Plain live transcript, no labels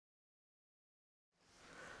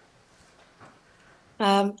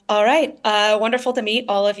All right. Wonderful to meet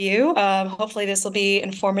all of you. Hopefully this will be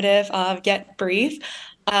informative, yet brief.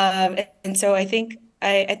 And so I think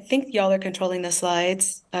y'all are controlling the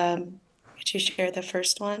slides. Could you share the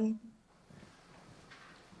first one?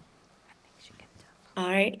 All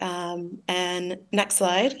right. And next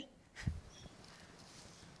slide.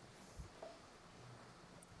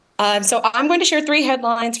 So I'm going to share three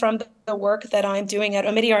headlines from the work that I'm doing at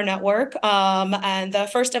Omidyar Network. And the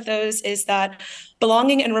first of those is that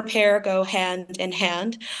belonging and repair go hand in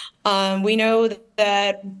hand. We know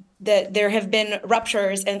that there have been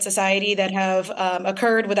ruptures in society that have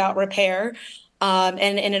occurred without repair. And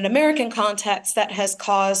in an American context, that has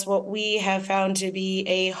caused what we have found to be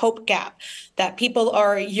a hope gap, that people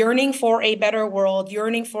are yearning for a better world,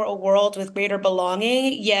 yearning for a world with greater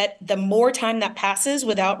belonging. Yet the more time that passes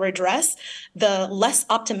without redress, the less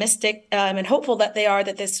optimistic and hopeful that they are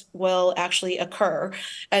that this will actually occur.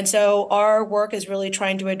 And so our work is really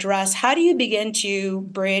trying to address, how do you begin to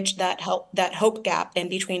bridge that hope gap in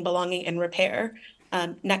between belonging and repair?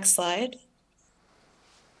 Next slide.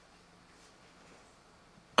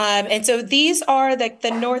 And so these are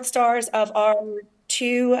the North Stars of our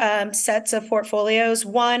two sets of portfolios.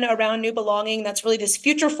 One around new belonging, that's really this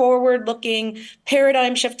future forward looking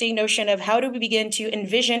paradigm shifting notion of how do we begin to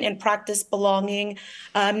envision and practice belonging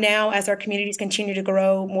now as our communities continue to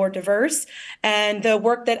grow more diverse. And the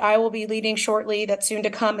work that I will be leading shortly, that's soon to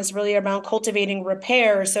come, is really around cultivating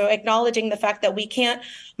repair. So acknowledging the fact that we can't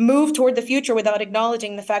move toward the future without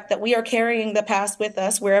acknowledging the fact that we are carrying the past with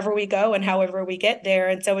us wherever we go and however we get there.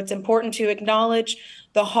 And so it's important to acknowledge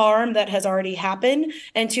the harm that has already happened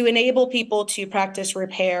and to enable people to practice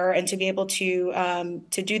repair and to be able to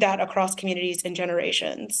do that across communities and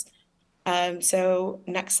generations. So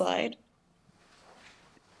next slide.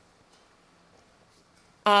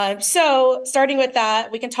 So starting with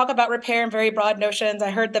that, we can talk about repair in very broad notions.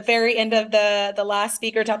 I heard the very end of the last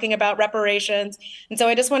speaker talking about reparations. And so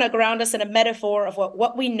I just want to ground us in a metaphor of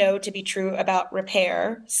what we know to be true about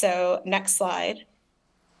repair. So next slide.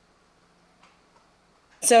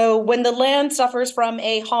 So when the land suffers from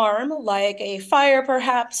a harm, like a fire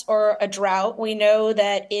perhaps, or a drought, we know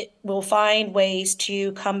that it will find ways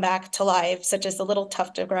to come back to life, such as the little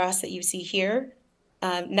tuft of grass that you see here.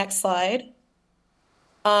 Next slide.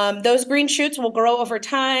 Those green shoots will grow over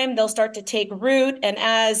time. They'll start to take root. And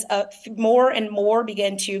as more and more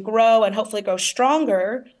begin to grow and hopefully grow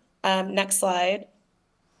stronger, next slide,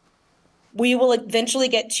 we will eventually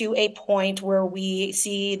get to a point where we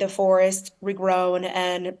see the forest regrown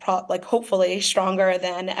and hopefully stronger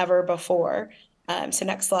than ever before. So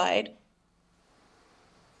next slide.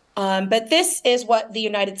 But this is what the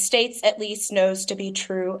United States at least knows to be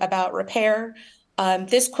true about repair.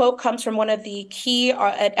 This quote comes from one of the key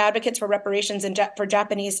advocates for reparations for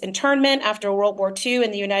Japanese internment after World War II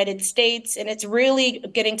in the United States. And it's really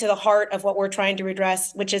getting to the heart of what we're trying to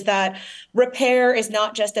address, which is that repair is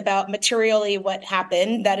not just about materially what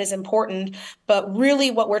happened, that is important, but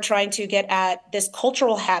really what we're trying to get at, this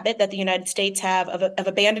cultural habit that the United States have of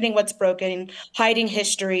abandoning what's broken, hiding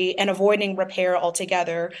history, and avoiding repair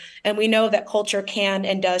altogether. And we know that culture can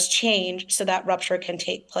and does change so that rupture can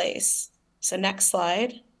take place. So next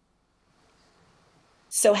slide.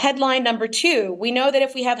 So headline number 2, we know that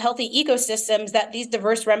if we have healthy ecosystems, that these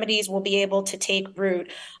diverse remedies will be able to take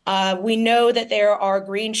root. We know that there are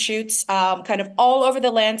green shoots kind of all over the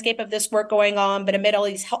landscape of this work going on, but amid all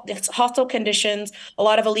these hostile conditions, a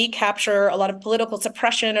lot of elite capture, a lot of political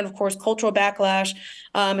suppression, and of course, cultural backlash,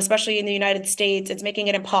 especially in the United States, it's making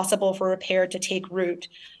it impossible for repair to take root.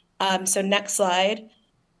 So next slide.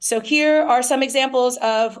 So here are some examples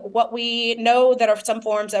of what we know that are some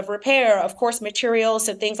forms of repair. Of course, materials,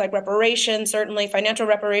 so things like reparations, certainly financial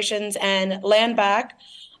reparations and land back.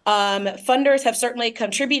 Funders have certainly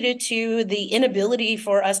contributed to the inability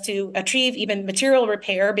for us to achieve even material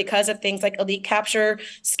repair because of things like elite capture,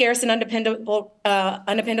 scarce and undependable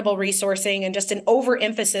resourcing, and just an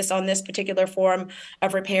overemphasis on this particular form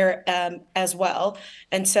of repair as well.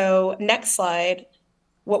 And so next slide.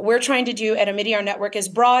 What we're trying to do at Omidyar Network is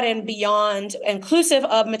broad and beyond, inclusive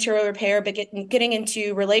of material repair, but getting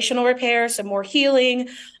into relational repair, some more healing,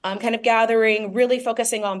 kind of gathering, really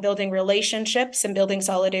focusing on building relationships and building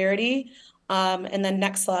solidarity. And then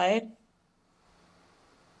next slide.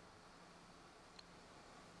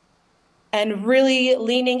 And really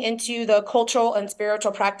leaning into the cultural and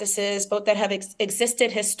spiritual practices, both that have existed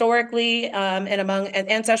historically and among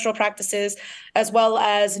ancestral practices, as well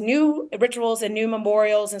as new rituals and new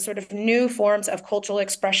memorials and sort of new forms of cultural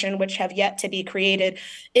expression, which have yet to be created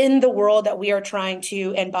in the world that we are trying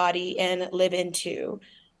to embody and live into.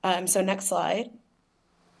 So next slide.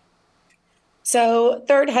 So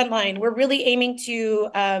third headline, we're really aiming to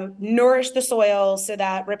nourish the soil so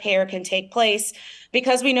that repair can take place.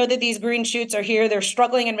 Because we know that these green shoots are here, they're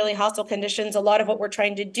struggling in really hostile conditions. A lot of what we're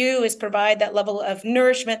trying to do is provide that level of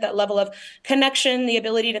nourishment, that level of connection, the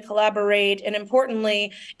ability to collaborate, and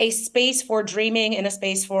importantly, a space for dreaming and a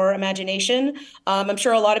space for imagination. I'm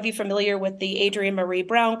sure a lot of you are familiar with the Adrienne Maree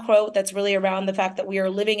Brown quote that's really around the fact that we are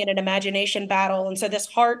living in an imagination battle. And so this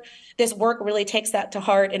work really takes that to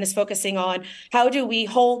heart and is focusing on how do we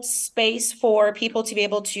hold space for people to be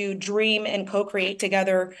able to dream and co-create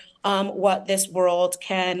together what this world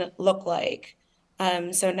can look like.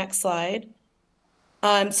 So next slide.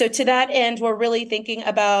 So to that end, we're really thinking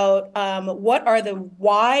about what are the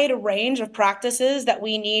wide range of practices that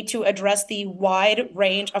we need to address the wide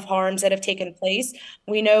range of harms that have taken place.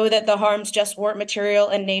 We know that the harms just weren't material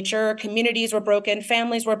in nature. Communities were broken,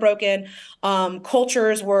 families were broken,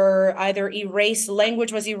 cultures were either erased,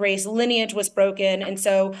 language was erased, lineage was broken. And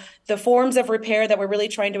so the forms of repair that we're really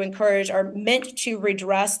trying to encourage are meant to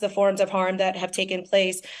redress the forms of harm that have taken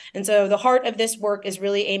place. And so the heart of this work is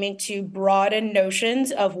really aiming to broaden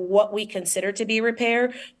notions of what we consider to be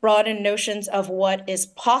repair, broaden notions of what is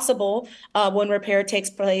possible when repair takes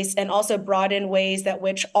place, and also broaden ways that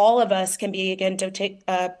which all of us can begin to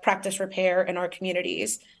practice repair in our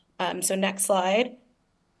communities. So next slide.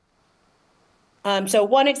 So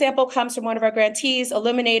one example comes from one of our grantees,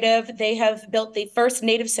 Illuminative. They have built the first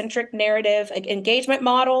Native-centric narrative engagement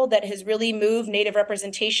model that has really moved Native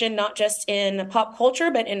representation, not just in pop culture,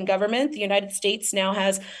 but in government. The United States now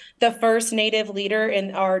has the first Native leader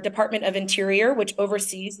in our Department of Interior, which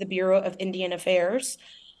oversees the Bureau of Indian Affairs.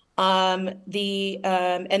 And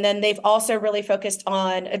then they've also really focused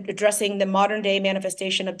on addressing the modern day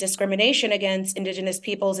manifestation of discrimination against Indigenous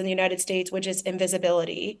peoples in the United States, which is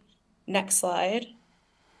invisibility. Next slide.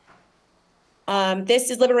 This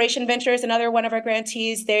is Liberation Ventures, another one of our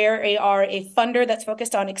grantees. They are a funder that's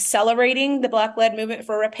focused on accelerating the Black-led movement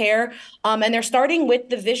for repair. And they're starting with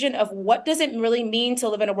the vision of what does it really mean to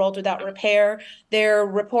live in a world without repair. Their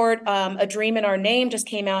report, A Dream in Our Name, just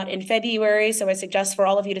came out in February. So I suggest for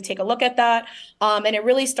all of you to take a look at that. And it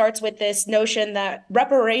really starts with this notion that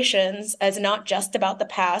reparations is not just about the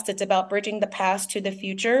past, it's about bridging the past to the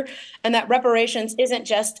future. And that reparations isn't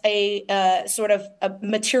just a sort of a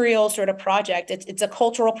material sort of project. It's a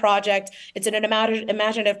cultural project. It's an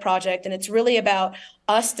imaginative project. And it's really about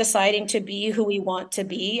us deciding to be who we want to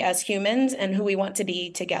be as humans and who we want to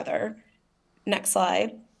be together. Next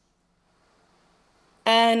slide.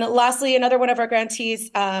 And lastly, another one of our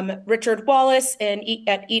grantees, Richard Wallace at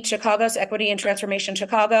EAT Chicago, so Equity and Transformation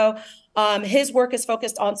Chicago. His work is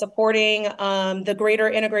focused on supporting the greater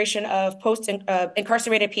integration of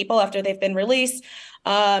post-incarcerated people after they've been released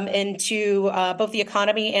into both the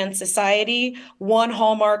economy and society. One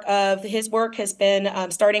hallmark of his work has been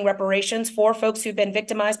starting reparations for folks who've been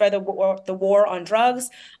victimized by the war on drugs,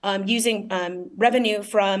 using revenue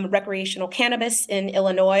from recreational cannabis in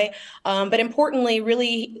Illinois. But importantly,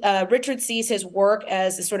 really, Richard sees his work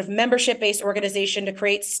as a sort of membership-based organization to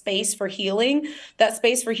create space for healing. That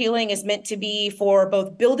space for healing is meant to be for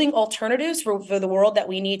both building alternatives for the world that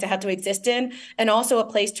we need to have to exist in, and also a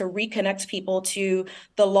place to reconnect people to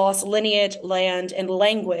the lost lineage, land, and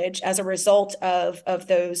language as a result of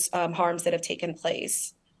those harms that have taken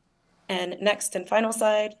place. And next and final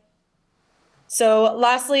slide. So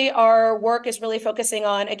lastly, our work is really focusing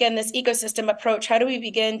on, again, this ecosystem approach. How do we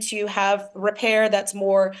begin to have repair that's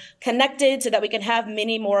more connected so that we can have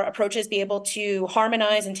many more approaches be able to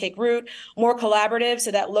harmonize and take root, more collaborative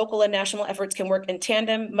so that local and national efforts can work in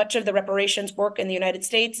tandem? Much of the reparations work in the United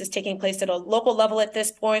States is taking place at a local level at this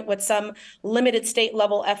point with some limited state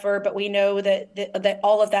level effort, but we know that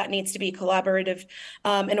all of that needs to be collaborative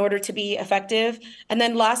in order to be effective. And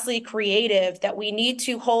then lastly, creative, that we need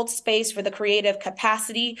to hold space for the creative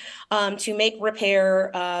capacity to make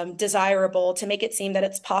repair desirable, to make it seem that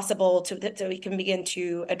it's possible, so we can begin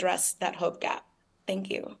to address that hope gap.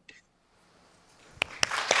 Thank you.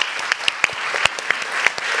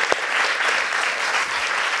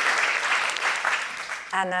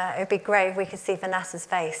 And it would be great if we could see Vanessa's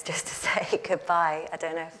face just to say goodbye. I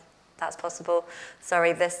don't know if that's possible.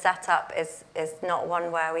 Sorry, this setup is not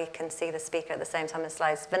one where we can see the speaker at the same time as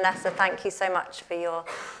slides. Vanessa, thank you so much for your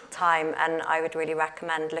time, and I would really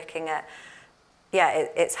recommend looking at,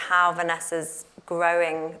 it's how Vanessa's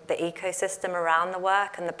growing the ecosystem around the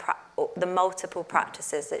work and the multiple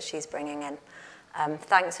practices that she's bringing in.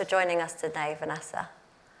 Thanks for joining us today, Vanessa.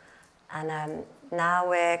 And now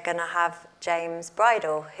we're going to have James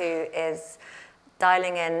Bridle, who is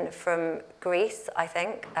dialing in from Greece, I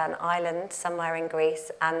think, an island somewhere in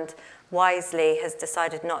Greece, and wisely has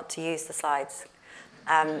decided not to use the slides.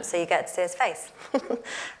 So you get to see his face.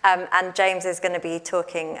 And James is going to be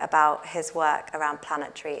talking about his work around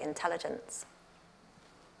planetary intelligence.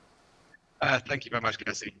 Thank you very much,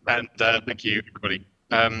 Kirsty, and thank you, everybody.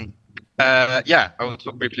 Yeah, I will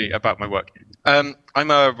talk briefly about my work.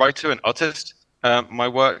 I'm a writer and artist. My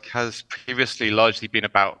work has previously largely been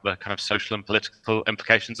about the kind of social and political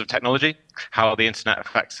implications of technology, how the internet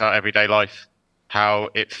affects our everyday life, how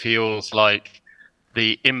it feels like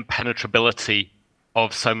the impenetrability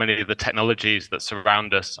of so many of the technologies that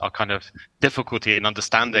surround us, our kind of difficulty in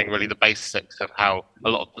understanding really the basics of how a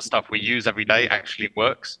lot of the stuff we use every day actually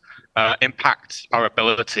works, impact our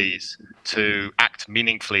abilities to act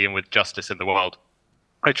meaningfully and with justice in the world.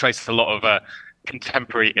 I trace a lot of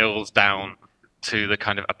contemporary ills down to the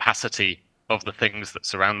kind of opacity of the things that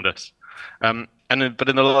surround us. But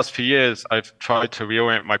in the last few years, I've tried to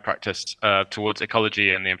reorient my practice towards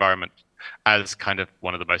ecology and the environment as kind of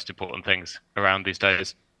one of the most important things around these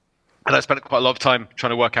days. And I spent quite a lot of time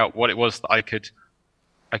trying to work out what it was that I could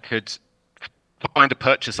find a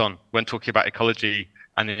purchase on when talking about ecology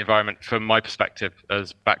and the environment from my perspective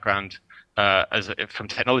as background from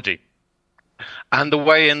technology. And the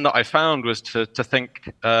way in that I found was to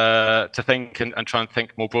think and try and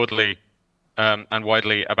think more broadly and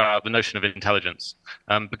widely about the notion of intelligence,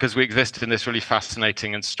 because we exist in this really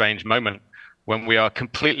fascinating and strange moment when we are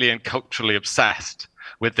completely and culturally obsessed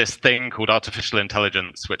with this thing called artificial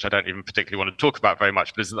intelligence, which I don't even particularly want to talk about very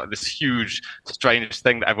much, but it's like this huge, strange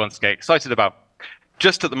thing that everyone's getting excited about.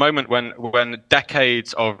 Just at the moment when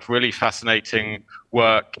decades of really fascinating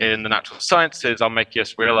work in the natural sciences are making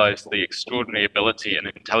us realize the extraordinary ability and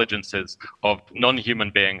intelligences of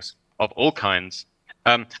non-human beings of all kinds,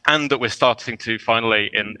 and that we're starting to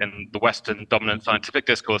finally, in the Western dominant scientific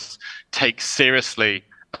discourse, take seriously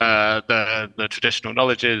the traditional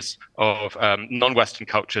knowledges of non-Western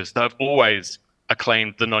cultures that have always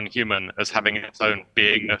acclaimed the non-human as having its own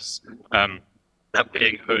beingness,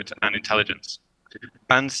 beinghood and intelligence.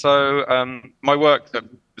 And so my work, that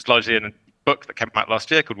was largely in a book that came out last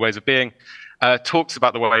year called Ways of Being, talks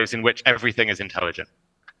about the ways in which everything is intelligent.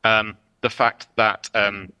 The fact that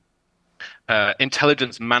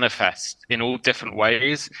intelligence manifests in all different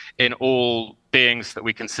ways in all beings that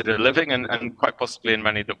we consider living, and quite possibly in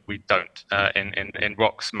many that we don't, in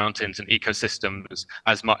rocks, mountains, and ecosystems,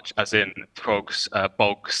 as much as in frogs,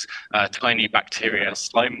 bogs, tiny bacteria,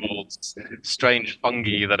 slime molds, strange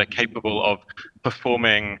fungi that are capable of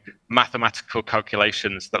performing mathematical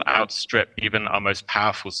calculations that outstrip even our most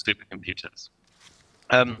powerful supercomputers.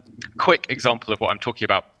 Quick example of what I'm talking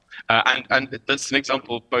about. And that's an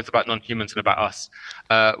example both about non-humans and about us.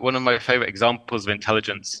 One of my favorite examples of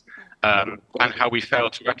intelligence and how we fail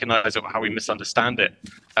to recognize it or how we misunderstand it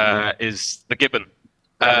is the gibbon.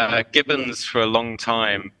 Gibbons, for a long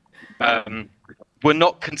time, were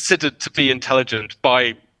not considered to be intelligent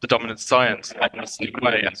by the dominant science in a same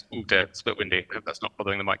way as, oh dear, it's a bit windy, I hope that's not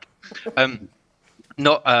bothering the mic.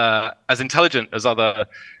 Not as intelligent as other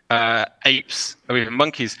apes or even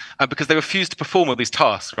monkeys, because they refuse to perform all these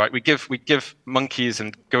tasks, right? We give monkeys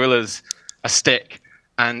and gorillas a stick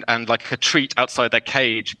and like a treat outside their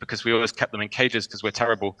cage, because we always kept them in cages because we're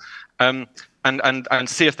terrible, and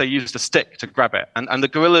see if they used a stick to grab it. And the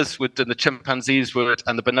gorillas would, and the chimpanzees would,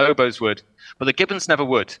 and the bonobos would, but the gibbons never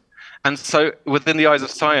would. And so within the eyes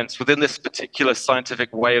of science, within this particular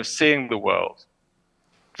scientific way of seeing the world,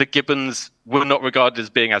 the gibbons were not regarded as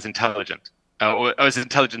being as intelligent, or as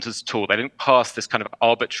intelligent as at all. They didn't pass this kind of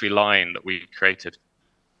arbitrary line that we created.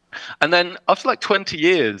 And then after like 20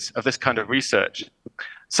 years of this kind of research,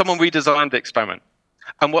 someone redesigned the experiment.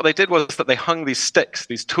 And what they did was that they hung these sticks,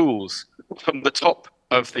 these tools, from the top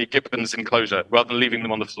of the gibbon's enclosure rather than leaving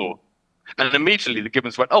them on the floor. And immediately the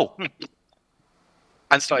gibbons went, oh,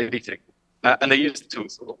 and started eating. And they used the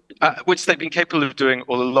tools, which they've been capable of doing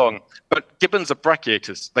all along. But gibbons are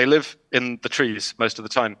brachiators. They live in the trees most of the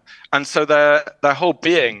time. And so their whole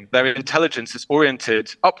being, their intelligence is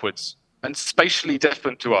oriented upwards and spatially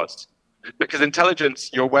different to us. Because intelligence,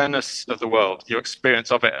 your awareness of the world, your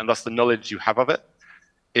experience of it, and thus the knowledge you have of it,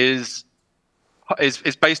 is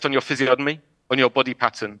based on your physiognomy, on your body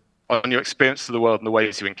pattern, on your experience of the world and the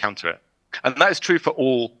ways you encounter it. And that is true for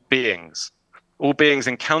all beings. All beings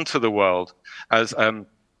encounter the world as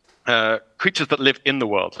creatures that live in the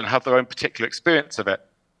world and have their own particular experience of it,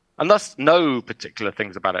 and thus know particular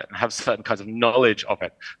things about it and have certain kinds of knowledge of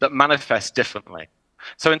it that manifest differently.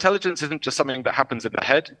 So intelligence isn't just something that happens in the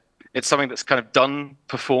head. It's something that's kind of done,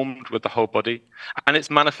 performed with the whole body, and it's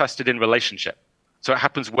manifested in relationship. So it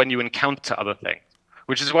happens when you encounter other things,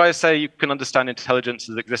 which is why I say you can understand intelligence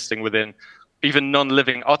as existing within even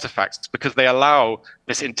non-living artifacts, because they allow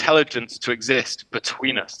this intelligence to exist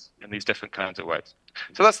between us in these different kinds of ways.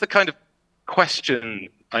 So that's the kind of question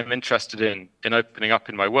I'm interested in opening up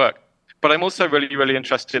in my work. But I'm also really, really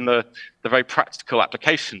interested in the very practical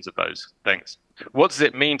applications of those things. What does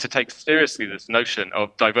it mean to take seriously this notion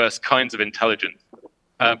of diverse kinds of intelligence,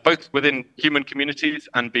 both within human communities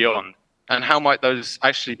and beyond? And how might those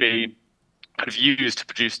actually be kind of used to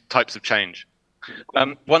produce types of change?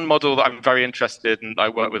 One model that I'm very interested in, I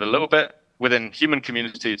work with a little bit within human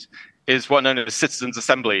communities, is what are known as citizens'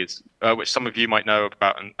 assemblies, which some of you might know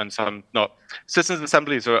about and some not. Citizens'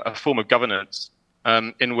 assemblies are a form of governance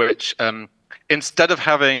in which instead of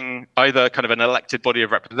having either kind of an elected body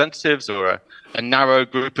of representatives or a narrow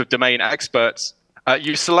group of domain experts,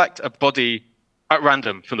 you select a body at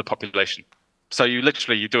random from the population. So you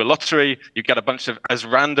do a lottery, you get a bunch of as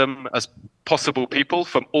random as possible people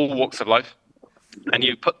from all walks of life, and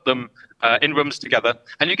you put them in rooms together,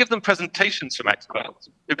 and you give them presentations from experts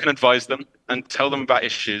who can advise them and tell them about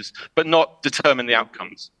issues, but not determine the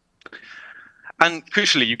outcomes. And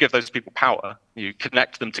crucially, you give those people power. You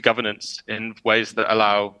connect them to governance in ways that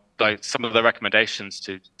allow some of the recommendations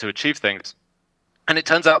to achieve things. And it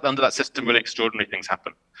turns out that under that system, really extraordinary things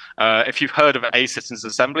happen. If you've heard of a Citizens'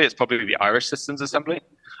 Assembly, it's probably the Irish Citizens' Assembly,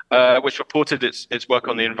 which reported its work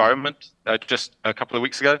on the environment just a couple of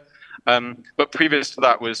weeks ago. But previous to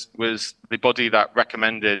that was the body that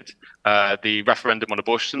recommended the referendum on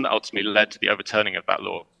abortion that ultimately led to the overturning of that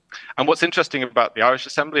law. And what's interesting about the Irish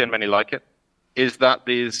Assembly, and many like it, is that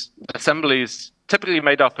these assemblies, typically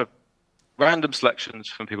made up of random selections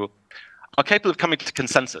from people, are capable of coming to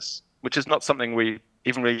consensus, which is not something we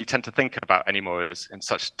even really tend to think about anymore in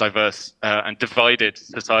such diverse and divided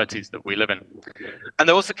societies that we live in. And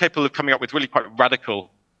they're also capable of coming up with really quite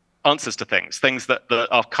radical answers to things that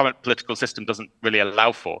our current political system doesn't really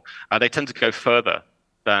allow for. They tend to go further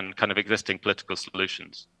than kind of existing political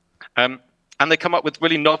solutions. And they come up with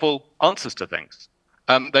really novel answers to things.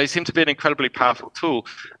 They seem to be an incredibly powerful tool.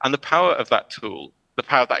 And the power of that tool, the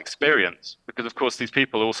power of that experience, because of course these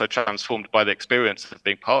people are also transformed by the experience of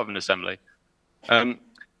being part of an assembly,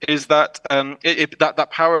 is that that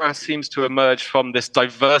power seems to emerge from this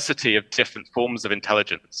diversity of different forms of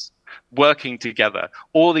intelligence working together.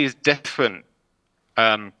 All these different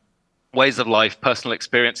ways of life, personal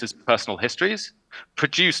experiences, personal histories,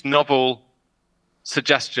 produce novel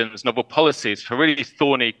suggestions, novel policies for really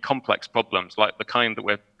thorny, complex problems like the kind that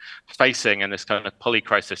we're facing in this kind of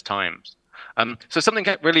polycrisis times. So something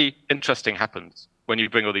really interesting happens when you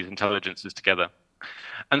bring all these intelligences together.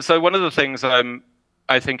 And so one of the things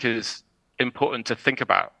I think is important to think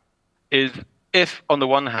about is if, on the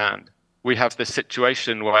one hand, we have this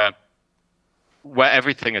situation where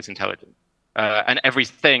everything is intelligent and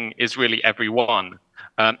everything is really everyone,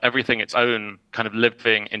 everything its own kind of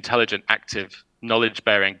living, intelligent, active,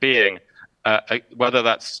 knowledge-bearing being, whether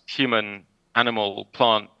that's human, animal,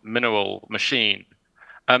 plant, mineral, machine,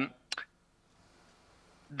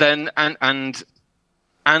 then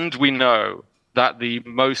and we know that the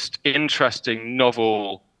most interesting,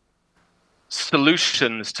 novel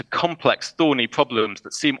solutions to complex, thorny problems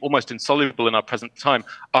that seem almost insoluble in our present time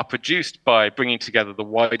are produced by bringing together the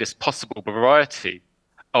widest possible variety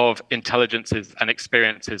of intelligences and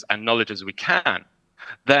experiences and knowledge as we can,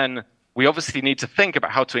 then we obviously need to think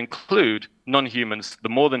about how to include non-humans, the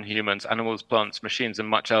more than humans, animals, plants, machines, and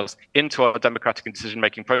much else into our democratic and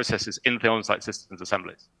decision-making processes in things like citizens'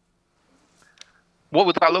 assemblies. What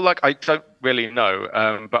would that look like? I don't really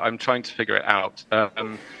know, but I'm trying to figure it out.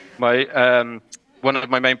 One of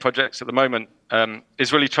my main projects at the moment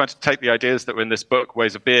is really trying to take the ideas that were in this book,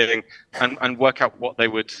 Ways of Being, and work out what they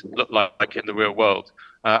would look like in the real world.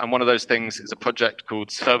 And one of those things is a project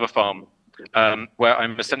called Server Farm, where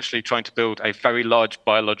I'm essentially trying to build a very large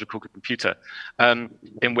biological computer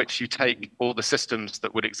in which you take all the systems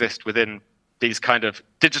that would exist within these kind of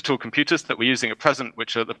digital computers that we're using at present,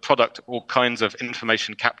 which are the product of all kinds of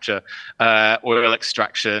information capture, oil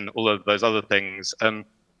extraction, all of those other things,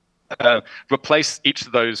 replace each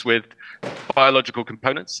of those with biological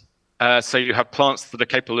components. So you have plants that are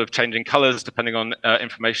capable of changing colors depending on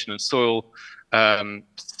information and soil,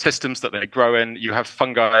 systems that they grow in. You have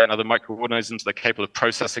fungi and other microorganisms that are capable of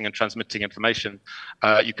processing and transmitting information.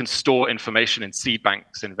 You can store information in seed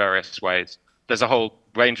banks in various ways. There's a whole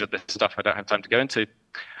range of this stuff I don't have time to go into.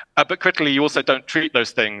 But critically, you also don't treat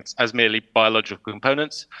those things as merely biological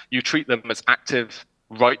components. You treat them as active,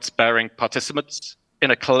 rights-bearing participants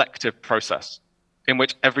in a collective process in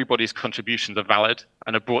which everybody's contributions are valid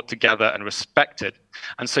and are brought together and respected.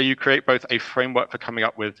 And so you create both a framework for coming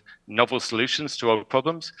up with novel solutions to old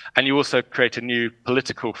problems, and you also create a new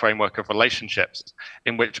political framework of relationships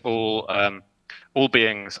in which all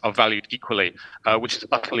beings are valued equally, which is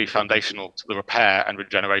utterly foundational to the repair and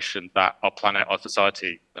regeneration that our planet, our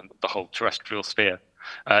society, and the whole terrestrial sphere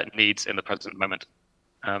needs in the present moment.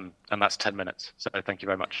 And that's 10 minutes. So thank you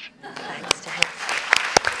very much. Thanks, James.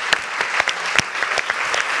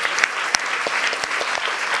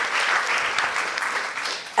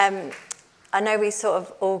 I know we sort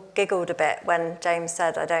of all giggled a bit when James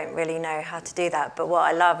said, I don't really know how to do that. But what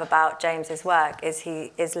I love about James's work is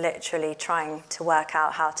he is literally trying to work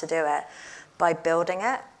out how to do it by building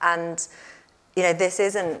it. And, you know, this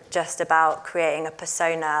isn't just about creating a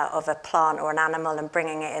persona of a plant or an animal and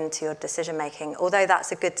bringing it into your decision making, although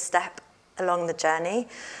that's a good step along the journey.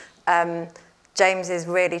 James is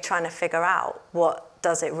really trying to figure out what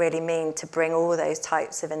does it really mean to bring all those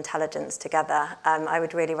types of intelligence together. I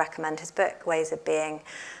would really recommend his book, Ways of Being,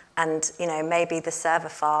 and you know, maybe the server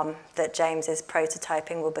farm that James is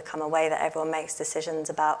prototyping will become a way that everyone makes decisions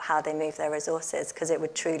about how they move their resources, because it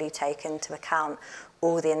would truly take into account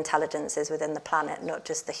all the intelligences within the planet, not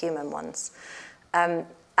just the human ones.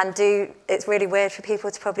 It's really weird for people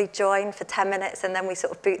to probably join for 10 minutes and then we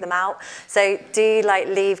sort of boot them out. So do you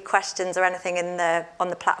leave questions or anything on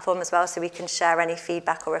the platform as well, so we can share any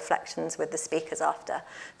feedback or reflections with the speakers after.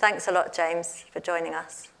 Thanks a lot, James, for joining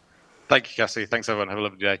us. Thank you, Cassie. Thanks, everyone. Have a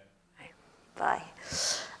lovely day. Bye.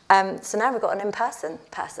 So now we've got an in-person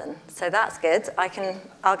person. So that's good. I'll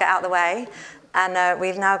get out of the way. And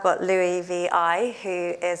we've now got Louis VI,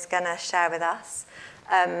 who is going to share with us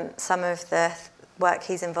some of the work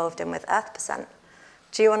he's involved in with Earth%.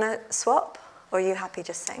 Do you want to swap, or are you happy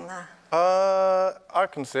just sitting there? I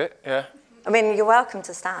can sit, yeah. I mean, you're welcome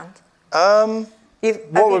to stand. What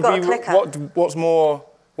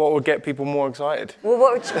would get people more excited? Well,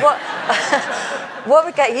 what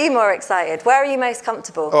would get you more excited? Where are you most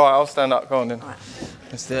comfortable? All right, I'll stand up. Go on then. Right.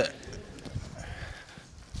 Let's do it.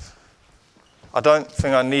 I don't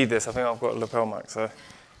think I need this. I think I've got a lapel mic, so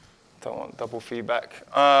don't want double feedback.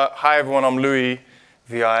 Hi, everyone. I'm Louis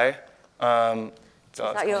VI. Is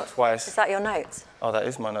that your notes? Oh, that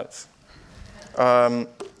is my notes.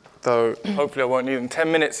 Though hopefully I won't need them.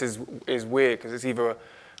 10 minutes is weird because it's either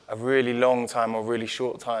a really long time or a really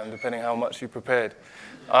short time, depending how much you prepared.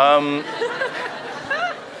 I'm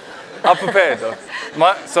prepared though.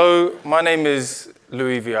 My name is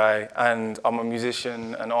Louis VI, and I'm a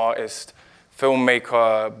musician, an artist,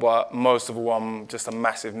 filmmaker, but most of all, I'm just a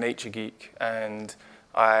massive nature geek. And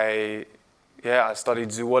I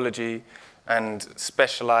studied zoology and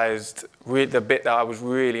specialized. The bit that I was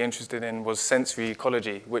really interested in was sensory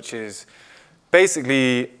ecology, which is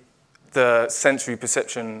basically the sensory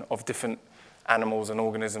perception of different animals and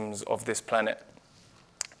organisms of this planet.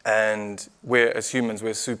 And as humans,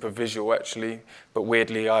 we're super visual, actually. But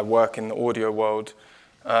weirdly, I work in the audio world.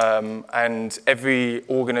 And every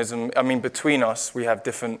organism, between us, we have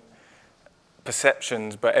different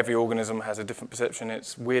perceptions, but every organism has a different perception.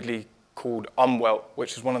 It's weirdly called umwelt,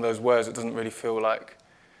 which is one of those words that doesn't really feel like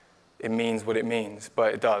it means what it means,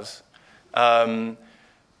 but it does.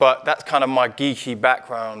 But that's kind of my geeky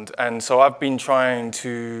background. And so I've been trying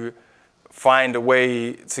to find a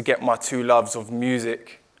way to get my two loves of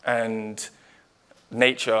music and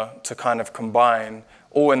nature to kind of combine,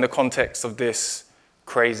 all in the context of this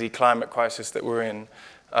crazy climate crisis that we're in.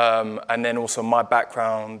 And then also my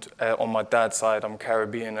background on my dad's side, I'm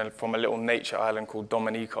Caribbean and from a little nature island called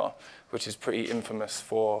Dominica, which is pretty infamous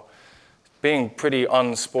for being pretty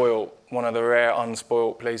unspoiled, one of the rare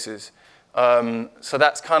unspoiled places. So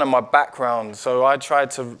that's kind of my background. So I tried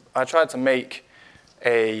to make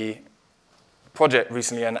a project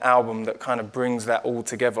recently, an album that kind of brings that all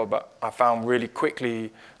together, but I found really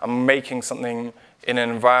quickly I'm making something in an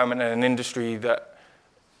environment and an industry that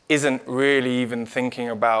isn't really even thinking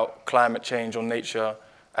about climate change or nature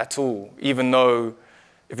at all, even though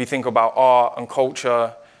if you think about art and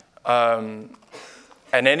culture and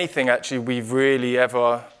anything actually we've really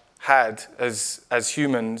ever had as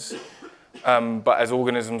humans, but as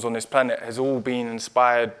organisms on this planet, has all been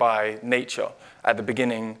inspired by nature at the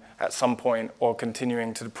beginning, at some point, or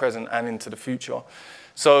continuing to the present and into the future.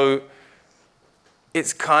 So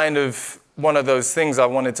it's kind of one of those things. I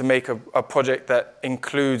wanted to make a project that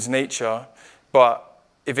includes nature, but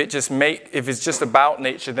if it's just about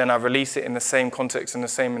nature, then I release it in the same context, in the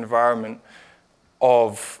same environment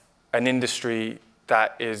of an industry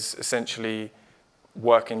that is essentially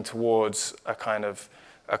working towards a kind of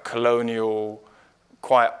a colonial,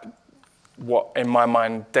 quite what, in my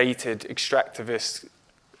mind, dated extractivist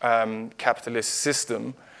capitalist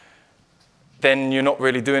system, then you're not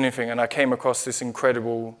really doing anything. And I came across this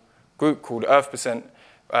incredible group called Earth%,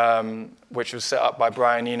 which was set up by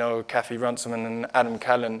Brian Eno, Kathy Runciman, and Adam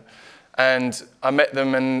Callan. And I met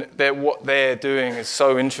them, and what they're doing is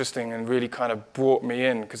so interesting and really kind of brought me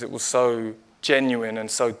in because it was so genuine and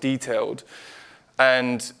so detailed.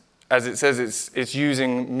 And as it says, it's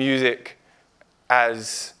using music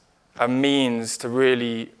as a means to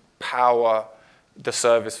really power the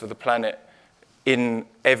service for the planet in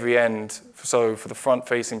every end. So for the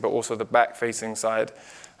front-facing, but also the back-facing side.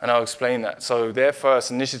 And I'll explain that. So their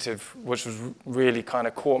first initiative, which was really kind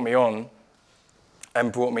of caught me on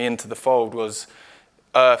and brought me into the fold, was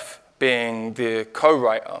Earth being the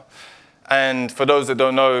co-writer. And for those that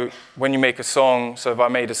don't know, when you make a song, so if I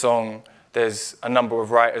made a song, there's a number of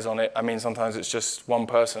writers on it. I mean, sometimes it's just one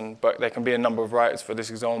person, but there can be a number of writers for this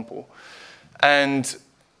example. And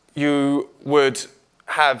you would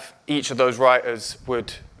have each of those writers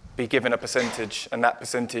would be given a percentage, and that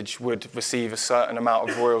percentage would receive a certain amount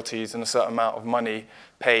of royalties and a certain amount of money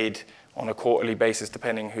paid on a quarterly basis,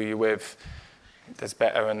 depending who you're with. There's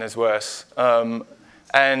better and there's worse.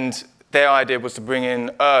 And their idea was to bring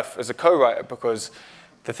in Earth as a co-writer, because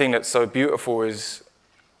the thing that's so beautiful is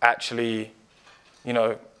actually, you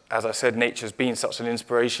know, as I said, nature's been such an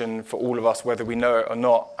inspiration for all of us, whether we know it or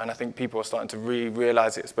not. And I think people are starting to really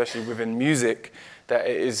realize it, especially within music, that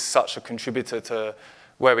it is such a contributor to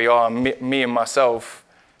where we are. Me and myself,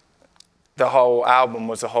 the whole album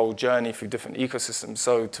was a whole journey through different ecosystems.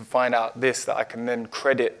 So to find out this, that I can then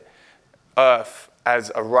credit Earth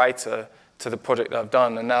as a writer to the project that I've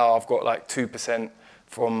done, and now I've got like 2%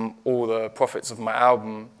 from all the profits of my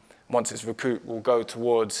album, once it's recouped, will go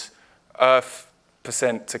towards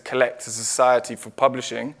Earth% to collect as a society for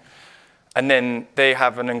publishing. And then they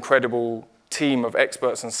have an incredible team of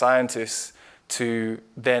experts and scientists to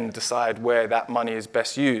then decide where that money is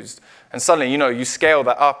best used. And suddenly, you know, you scale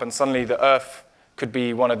that up, and suddenly the Earth could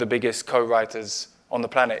be one of the biggest co-writers on the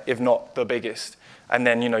planet, if not the biggest. And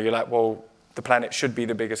then, you know, you're like, well, the planet should be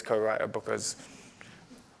the biggest co-writer because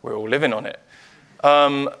we're all living on it.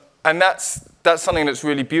 And that's something that's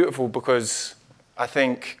really beautiful, because I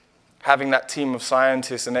think having that team of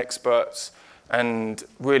scientists and experts and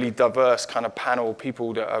really diverse kind of panel,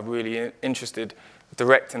 people that are really interested,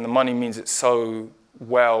 directing the money means it's so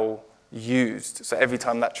well used. So every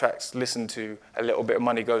time that track's listened to, a little bit of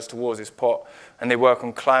money goes towards this pot. And they work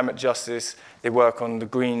on climate justice, they work on the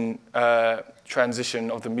green transition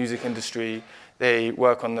of the music industry, they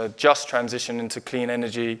work on the just transition into clean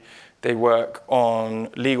energy, they work on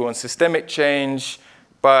legal and systemic change,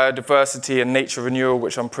 biodiversity and nature renewal,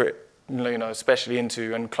 which I'm pretty, you know, especially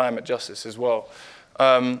into, and climate justice as well.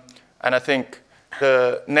 And I think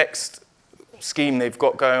the next scheme they've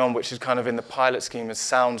got going on, which is kind of in the pilot scheme, is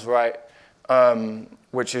Sounds Right,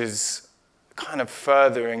 which is kind of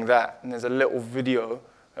furthering that. And there's a little video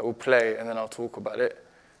that will play, and then I'll talk about it.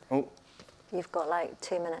 Oh. You've got like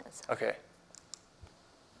 2 minutes. Okay.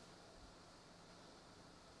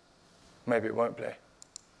 Maybe it won't play.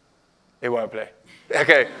 It won't play.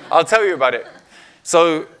 Okay, I'll tell you about it.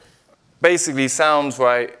 So basically, Sounds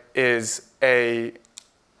Right is a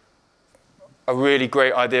really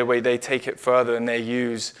great idea where they take it further and they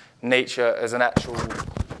use nature as an actual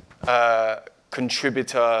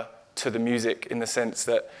contributor to the music, in the sense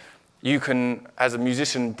that you can, as a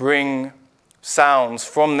musician, bring sounds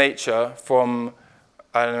from nature, from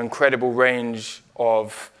an incredible range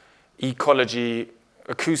of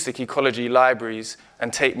acoustic ecology libraries,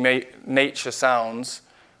 and take nature sounds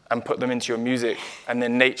and put them into your music. And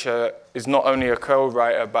then nature is not only a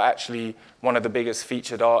co-writer, but actually one of the biggest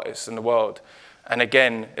featured artists in the world. And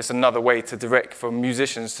again, it's another way for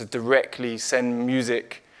musicians to directly send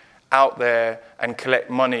music out there and collect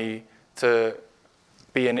money to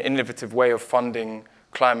be an innovative way of funding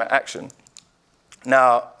climate action.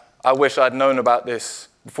 Now, I wish I'd known about this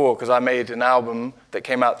before, because I made an album that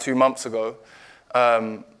came out 2 months ago,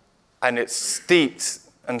 and it's steeped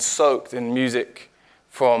and soaked in music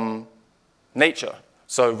from nature.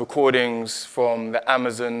 So recordings from the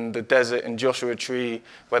Amazon, the desert, and Joshua Tree,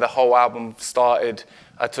 where the whole album started.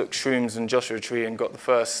 I took shrooms in Joshua Tree and got the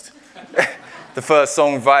first, the first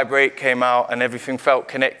song, Vibrate, came out, and everything felt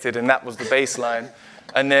connected, and that was the bass line.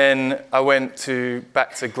 And then I went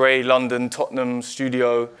back to Grey, London, Tottenham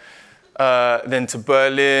studio, then to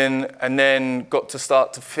Berlin, and then got to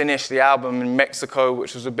start to finish the album in Mexico,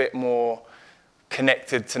 which was a bit more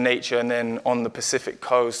connected to nature, and then on the Pacific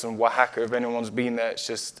coast and Oaxaca. If anyone's been there, it's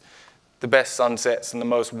just the best sunsets and the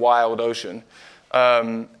most wild ocean.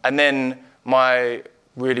 And then my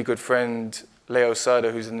really good friend, Leo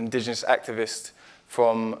Serda, who's an indigenous activist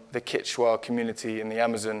from the Quechua community in the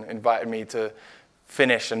Amazon, invited me to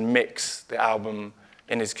finish and mix the album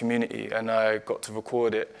in his community, and I got to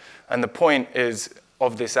record it. And the point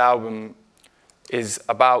of this album is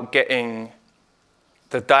about getting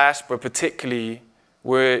the diaspora, particularly,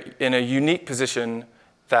 we're in a unique position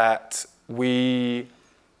that the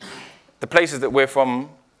places that we're from,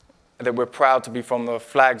 that we're proud to be from, the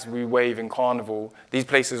flags we wave in Carnival, these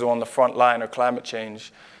places are on the front line of climate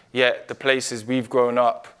change, yet the places we've grown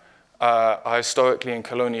up are historically and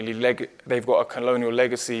colonially, they've got a colonial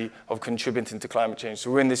legacy of contributing to climate change. So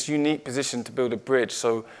we're in this unique position to build a bridge.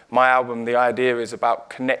 So my album, the idea is about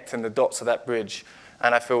connecting the dots of that bridge.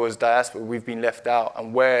 And I feel as diaspora, we've been left out.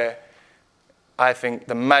 And where I think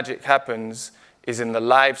the magic happens is in the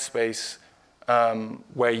live space,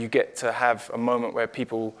 where you get to have a moment where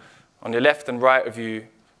people on the left and right of you,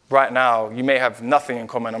 right now, you may have nothing in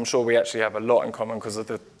common. I'm sure we actually have a lot in common because of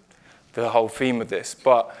the whole theme of this.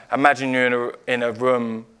 But imagine you're in a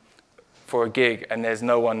room for a gig and there's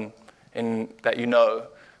no one that you know.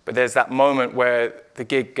 But there's that moment where the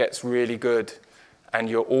gig gets really good and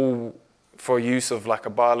you're all, for use of like a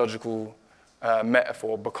biological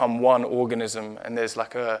metaphor, become one organism, and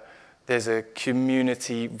there's a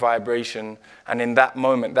community vibration. And in that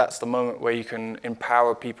moment, that's the moment where you can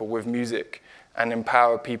empower people with music and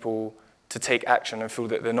empower people to take action and feel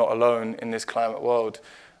that they're not alone in this climate world.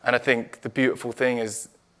 And I think the beautiful thing is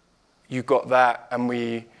you got that, and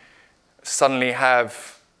we suddenly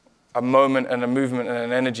have a moment and a movement and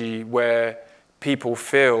an energy where people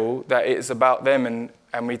feel that it's about them,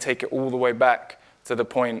 and we take it all the way back to the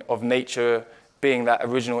point of nature being that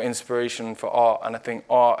original inspiration for art. And I think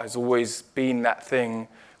art has always been that thing.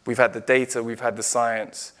 We've had the data, we've had the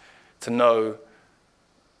science to know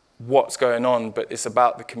what's going on, but it's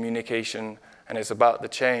about the communication, and it's about the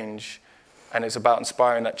change, and it's about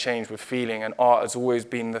inspiring that change with feeling. And art has always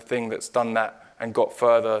been the thing that's done that and got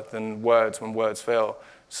further than words when words fail.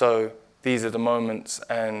 So these are the moments,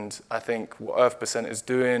 and I think what Earth% is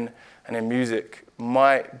doing and in music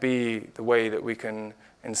might be the way that we can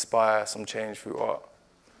inspire some change through art.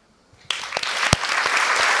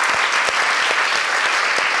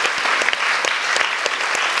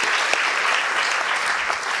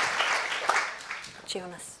 Do you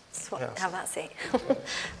want to swap? Yes. Have that seat.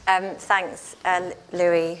 Thanks,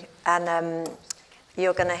 Louis. And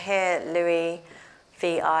you're going to hear Louis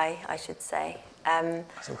VI, I should say.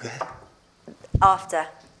 That's okay. After.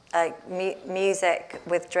 Music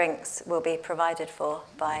with drinks will be provided for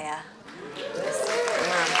by this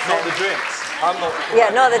man. Not the drinks. I'm not. Yeah,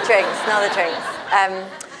 not the drinks, not the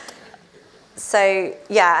drinks. So,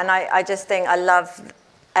 yeah, and I just think I love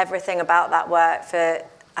everything about that work for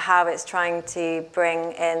how it's trying to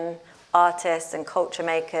bring in artists and culture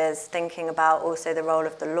makers, thinking about also the role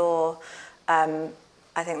of the law.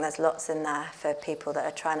 I think there's lots in there for people that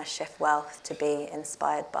are trying to shift wealth to be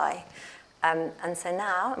inspired by. And so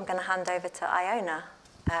now I'm going to hand over to Iona.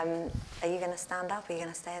 Are you going to stand up? Are you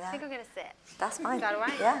going to stay there? I think I'm going to sit. That's fine. Is that all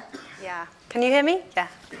right? Yeah. Yeah. Can you hear me? Yeah.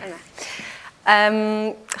 I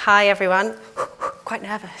know. Hi, everyone. Quite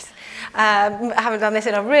nervous. I haven't done this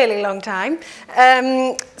in a really long time.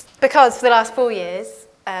 Because for the last 4 years,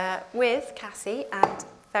 with Cassie and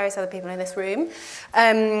various other people in this room,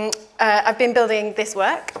 I've been building this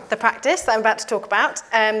work, the practice that I'm about to talk about,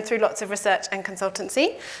 through lots of research and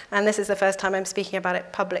consultancy. And this is the first time I'm speaking about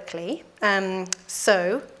it publicly.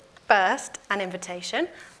 So, first, an invitation.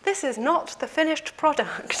 This is not the finished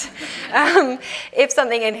product. If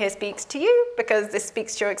something in here speaks to you, because this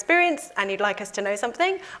speaks to your experience and you'd like us to know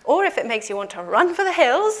something, or if it makes you want to run for the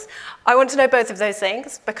hills, I want to know both of those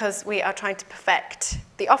things, because we are trying to perfect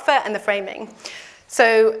the offer and the framing.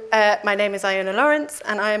 So my name is Iona Lawrence,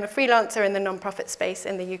 and I am a freelancer in the nonprofit space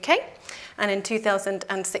in the UK. And in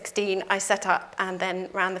 2016, I set up and then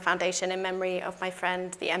ran the foundation in memory of my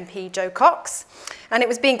friend, the MP Jo Cox. And it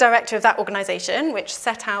was being director of that organisation, which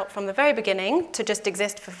set out from the very beginning to just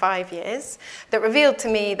exist for 5 years, that revealed to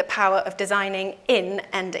me the power of designing in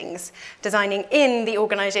endings, designing in the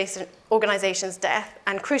organisation's death,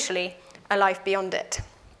 and crucially, a life beyond it.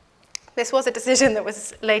 This was a decision that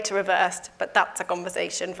was later reversed, but that's a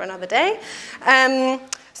conversation for another day.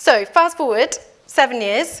 So fast forward 7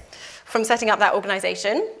 years from setting up that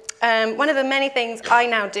organisation. One of the many things I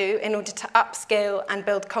now do in order to upskill and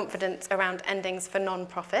build confidence around endings for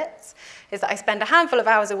non-profits is that I spend a handful of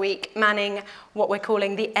hours a week manning what we're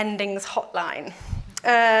calling the endings hotline.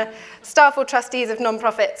 Staff or trustees of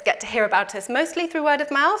non-profits get to hear about us mostly through word of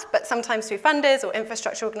mouth, but sometimes through funders or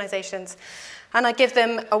infrastructure organisations. And I give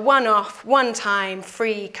them a one-off, one-time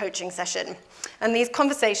free coaching session. And these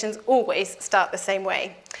conversations always start the same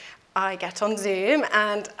way. I get on Zoom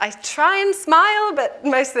and I try and smile, but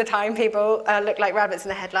most of the time people look like rabbits in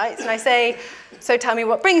the headlights. And I say, so tell me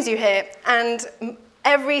what brings you here. And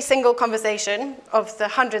every single conversation of the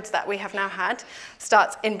hundreds that we have now had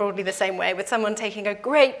starts in broadly the same way, with someone taking a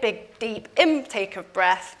great big deep intake of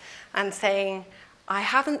breath and saying, I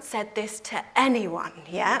haven't said this to anyone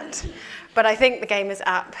yet, but I think the game is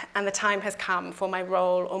up and the time has come for my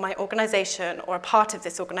role or my organisation or a part of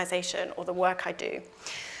this organisation or the work I do.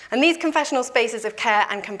 And these confessional spaces of care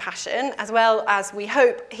and compassion, as well as, we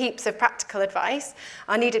hope, heaps of practical advice,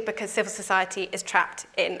 are needed because civil society is trapped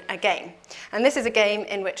in a game. And this is a game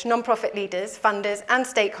in which non-profit leaders, funders, and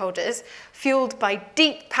stakeholders, fueled by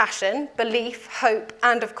deep passion, belief, hope,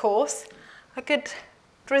 and, of course, a good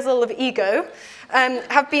drizzle of ego,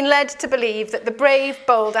 have been led to believe that the brave,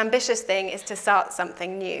 bold, ambitious thing is to start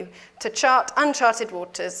something new, to chart uncharted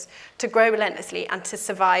waters, to grow relentlessly, and to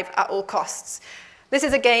survive at all costs. This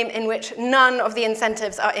is a game in which none of the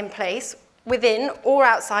incentives are in place, within or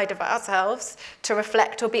outside of ourselves, to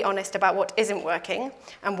reflect or be honest about what isn't working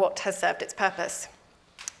and what has served its purpose,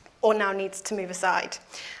 or now needs to move aside.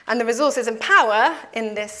 And the resources and power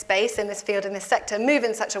in this space, in this field, in this sector, move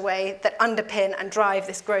in such a way that underpin and drive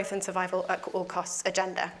this growth and survival at all costs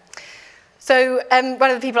agenda. So one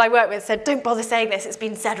of the people I work with said, don't bother saying this, it's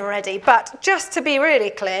been said already. But just to be really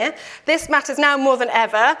clear, this matters now more than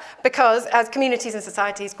ever because as communities and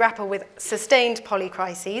societies grapple with sustained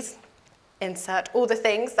polycrises, insert all the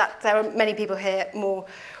things that there are many people here more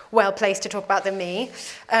well placed to talk about than me,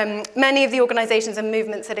 many of the organisations and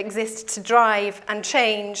movements that exist to drive and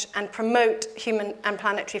change and promote human and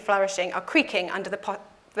planetary flourishing are creaking under the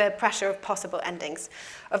pressure of possible endings,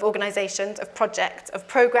 of organisations, of projects, of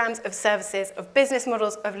programmes, of services, of business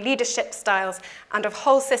models, of leadership styles, and of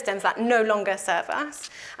whole systems that no longer serve us.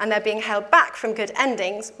 And they're being held back from good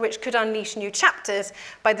endings, which could unleash new chapters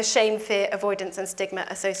by the shame, fear, avoidance, and stigma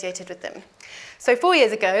associated with them. So 4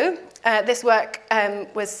 years ago, this work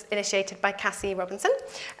was initiated by Cassie Robinson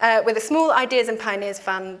with a small Ideas and Pioneers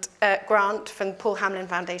Fund grant from the Paul Hamlin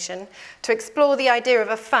Foundation to explore the idea of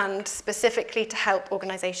a fund specifically to help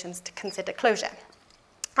organisations to consider closure.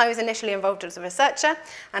 I was initially involved as a researcher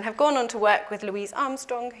and have gone on to work with Louise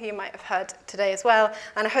Armstrong, who you might have heard today as well,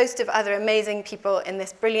 and a host of other amazing people in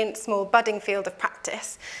this brilliant, small, budding field of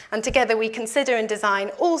practice. And together we consider and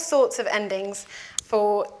design all sorts of endings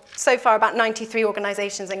for so far about 93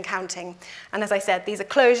 organisations and counting. And as I said, these are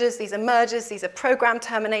closures, these are mergers, these are programme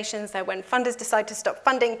terminations, they're when funders decide to stop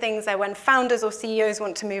funding things, they're when founders or CEOs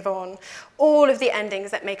want to move on. All of the endings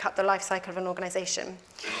that make up the life cycle of an organisation.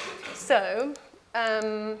 So,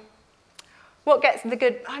 what gets the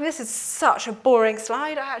good... Oh, this is such a boring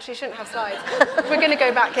slide. I actually shouldn't have slides. We're going to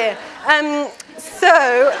go back here.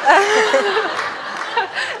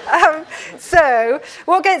 So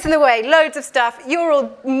what gets in the way? Loads of stuff. You're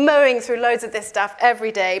all mowing through loads of this stuff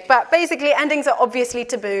every day. But basically, endings are obviously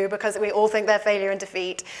taboo because we all think they're failure and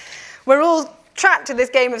defeat. We're all trapped in this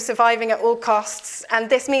game of surviving at all costs, and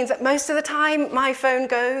this means that most of the time my phone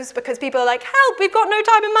goes because people are like, help, we've got no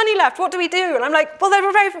time and money left, what do we do? And I'm like, well, there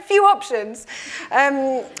are very few options.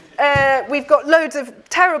 We've got loads of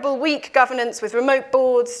terrible, weak governance with remote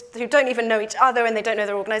boards who don't even know each other and they don't know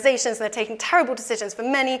their organisations, and they're taking terrible decisions for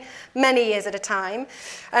many, many years at a time.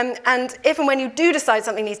 And if and when you do decide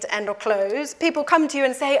something needs to end or close, people come to you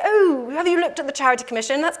and say, oh, have you looked at the Charity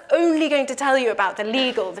Commission? That's only going to tell you about the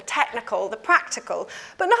legal, the technical, the practical,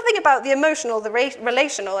 but nothing about the emotional, the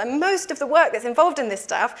relational, and most of the work that's involved in this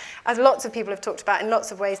stuff, as lots of people have talked about in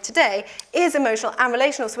lots of ways today, is emotional and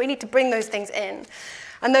relational, so we need to bring those things in.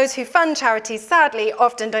 And those who fund charities, sadly,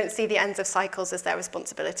 often don't see the ends of cycles as their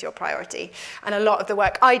responsibility or priority. And a lot of the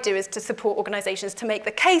work I do is to support organisations to make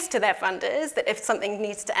the case to their funders that if something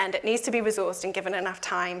needs to end, it needs to be resourced and given enough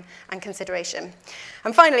time and consideration.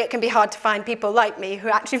 And finally, it can be hard to find people like me who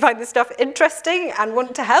actually find this stuff interesting and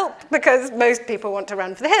want to help, because most people want to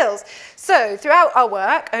run for the hills. So throughout our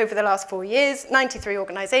work over the last 4 years, 93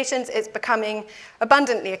 organisations, it's becoming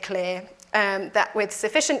abundantly clear that with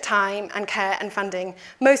sufficient time and care and funding,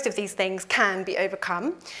 most of these things can be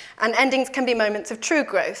overcome. And endings can be moments of true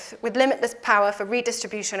growth, with limitless power for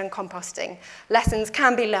redistribution and composting. Lessons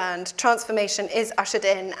can be learned, transformation is ushered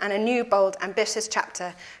in, and a new, bold, ambitious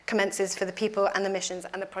chapter commences for the people and the missions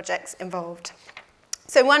and the projects involved.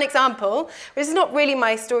 So one example, this is not really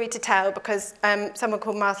my story to tell because someone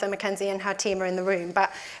called Martha Mackenzie and her team are in the room,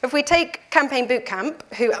 but if we take Campaign Bootcamp,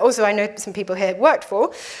 who also I know some people here worked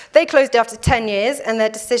for, they closed after 10 years and their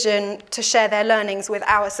decision to share their learnings with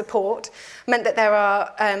our support meant that there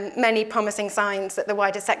are many promising signs that the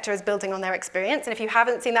wider sector is building on their experience. And if you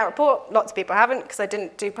haven't seen that report, lots of people haven't because I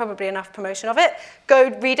didn't do probably enough promotion of it, go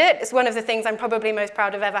read it. It's one of the things I'm probably most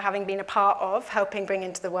proud of ever having been a part of, helping bring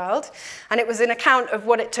into the world. And it was an account of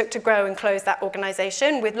what it took to grow and close that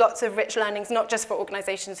organisation with lots of rich learnings, not just for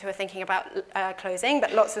organisations who are thinking about closing,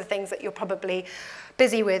 but lots of things that you're probably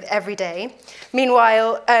busy with every day.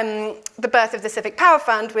 Meanwhile, the birth of the Civic Power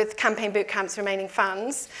Fund with Campaign Bootcamp's remaining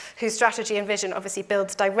funds, whose strategy and vision obviously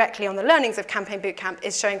builds directly on the learnings of Campaign Bootcamp,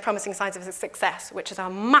 is showing promising signs of success, which is a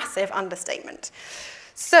massive understatement.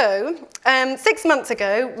 So, 6 months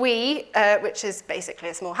ago, we, which is basically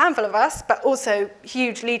a small handful of us, but also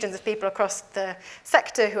huge legions of people across the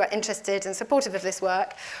sector who are interested and supportive of this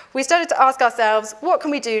work, we started to ask ourselves, what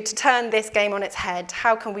can we do to turn this game on its head?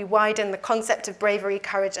 How can we widen the concept of bravery,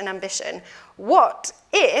 courage, and ambition? What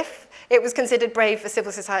if it was considered brave for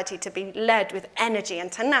civil society to be led with energy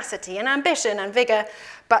and tenacity and ambition and vigour,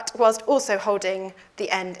 but whilst also holding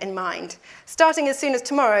the end in mind? Starting as soon as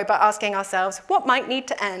tomorrow by asking ourselves, what might need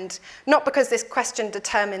to end? Not because this question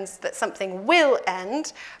determines that something will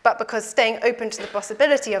end, but because staying open to the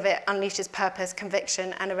possibility of it unleashes purpose,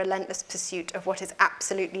 conviction, and a relentless pursuit of what is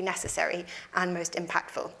absolutely necessary and most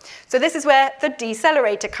impactful. So this is where the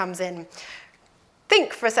decelerator comes in.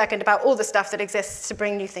 Think for a second about all the stuff that exists to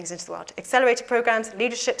bring new things into the world. Accelerator programs,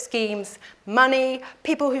 leadership schemes, money,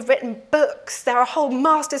 people who've written books. There are whole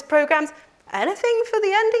master's programs. Anything for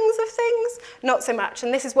the endings of things? Not so much.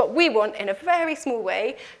 And this is what we want in a very small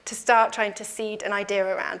way to start trying to seed an idea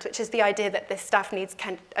around, which is the idea that this stuff needs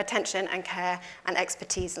attention and care and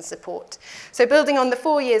expertise and support. So building on the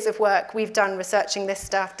 4 years of work we've done researching this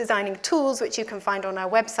stuff, designing tools which you can find on our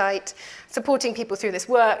website, supporting people through this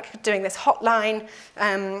work, doing this hotline,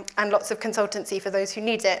 and lots of consultancy for those who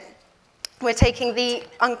need it. We're taking the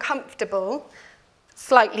uncomfortable,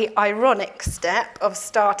 slightly ironic step of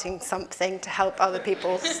starting something to help other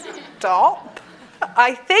people stop.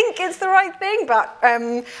 I think it's the right thing, but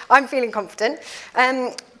I'm feeling confident.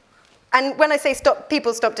 And when I say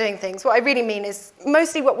people stop doing things, what I really mean is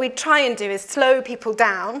mostly what we try and do is slow people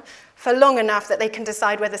down for long enough that they can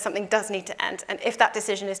decide whether something does need to end. And if that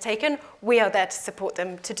decision is taken, we are there to support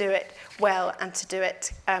them to do it well and to do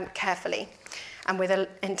it carefully and with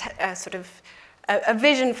a sort of a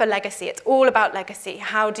vision for legacy. It's all about legacy.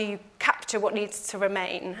 How do you capture what needs to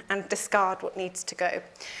remain and discard what needs to go?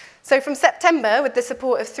 So from September, with the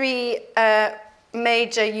support of 3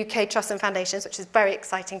 major UK trusts and foundations, which is very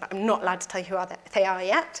exciting, but I'm not allowed to tell you who they are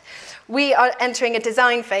yet, we are entering a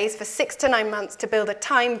design phase for 6 to 9 months to build a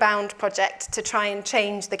time-bound project to try and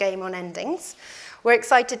change the game on endings. We're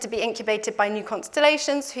excited to be incubated by New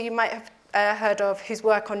Constellations, who you might have heard of, whose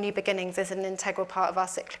work on New Beginnings is an integral part of our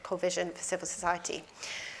cyclical vision for civil society.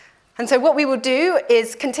 And so what we will do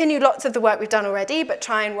is continue lots of the work we've done already, but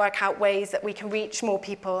try and work out ways that we can reach more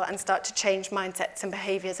people and start to change mindsets and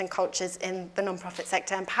behaviours and cultures in the non-profit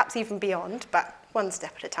sector, and perhaps even beyond, but one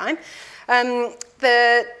step at a time.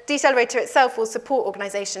 The Decelerator itself will support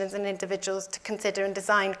organisations and individuals to consider and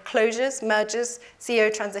design closures, mergers,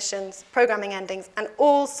 CEO transitions, programming endings, and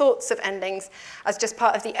all sorts of endings as just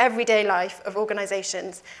part of the everyday life of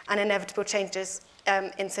organisations and inevitable changes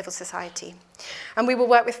in civil society. And we will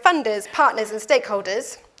work with funders, partners, and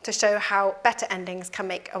stakeholders to show how better endings can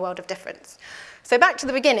make a world of difference. So back to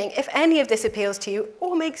the beginning, if any of this appeals to you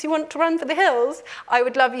or makes you want to run for the hills, I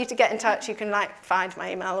would love you to get in touch. You can find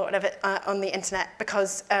my email or whatever on the internet,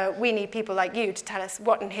 because we need people like you to tell us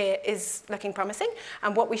what in here is looking promising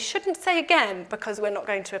and what we shouldn't say again, because we're not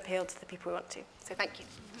going to appeal to the people we want to. So thank you.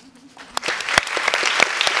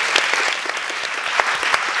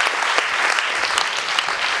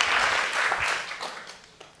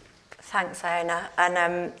 Thanks, Iona.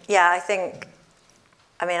 And yeah, I think,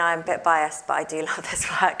 I mean, I'm a bit biased, but I do love this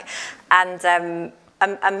work.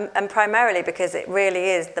 And primarily because it really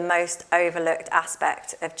is the most overlooked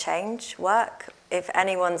aspect of change work. If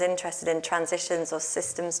anyone's interested in transitions or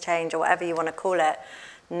systems change or whatever you want to call it,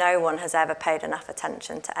 no one has ever paid enough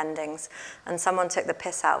attention to endings. And someone took the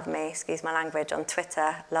piss out of me, excuse my language, on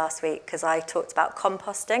Twitter last week because I talked about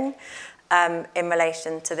composting in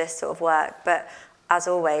relation to this sort of work. But as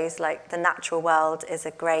always, like, the natural world is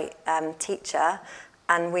a great teacher,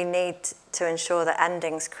 and we need to ensure that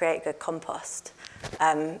endings create good compost.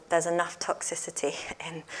 There's enough toxicity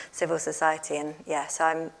in civil society, and yeah, so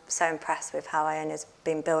I'm so impressed with how Iona's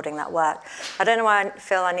been building that work. I don't know why I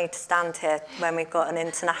feel I need to stand here when we've got an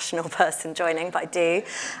international person joining, but I do.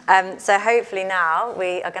 So hopefully now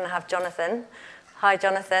we are going to have Jonathan. Hi,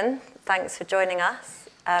 Jonathan. Thanks for joining us.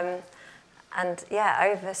 And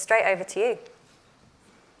yeah, straight over to you.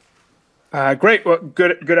 Great. Well,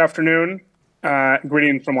 good afternoon.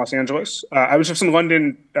 Greetings from Los Angeles. I was just in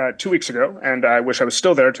London 2 weeks ago, and I wish I was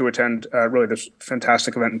still there to attend really this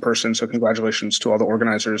fantastic event in person. So congratulations to all the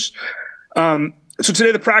organizers. So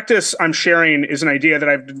today the practice I'm sharing is an idea that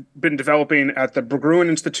I've been developing at the Berggruen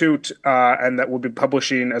Institute and that we'll be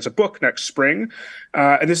publishing as a book next spring.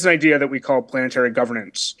 And this is an idea that we call planetary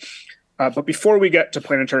governance. But before we get to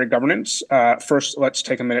planetary governance, first let's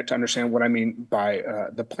take a minute to understand what I mean by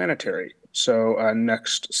the planetary. So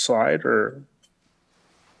next slide, or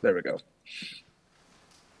there we go.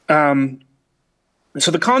 So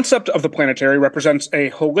the concept of the planetary represents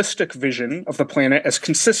a holistic vision of the planet as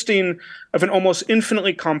consisting of an almost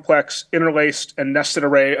infinitely complex, interlaced, and nested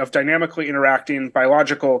array of dynamically interacting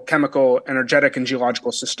biological, chemical, energetic, and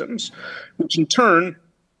geological systems, which in turn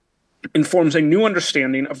informs a new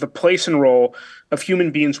understanding of the place and role of human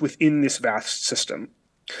beings within this vast system.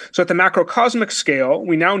 So at the macrocosmic scale,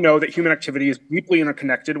 we now know that human activity is deeply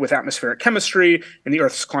interconnected with atmospheric chemistry and the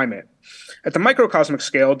Earth's climate. At the microcosmic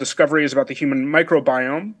scale, discoveries about the human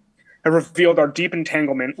microbiome have revealed our deep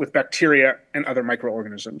entanglement with bacteria and other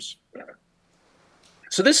microorganisms.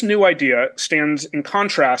 So this new idea stands in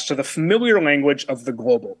contrast to the familiar language of the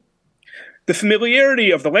global. The familiarity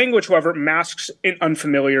of the language, however, masks an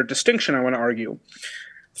unfamiliar distinction, I want to argue.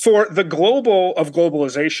 For the global of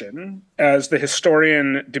globalization, as the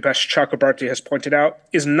historian Dipesh Chakrabarty has pointed out,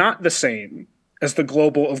 is not the same as the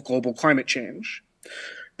global of global climate change.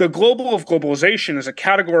 The global of globalization is a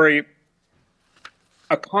category,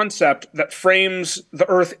 a concept that frames the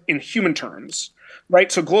Earth in human terms, right?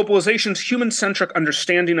 So globalization's human-centric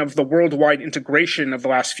understanding of the worldwide integration of the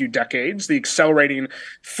last few decades, the accelerating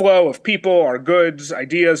flow of people, our goods,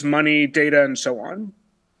 ideas, money, data, and so on.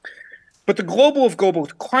 But the global of global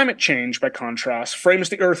climate change, by contrast, frames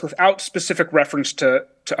the Earth without specific reference to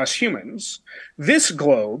us humans. This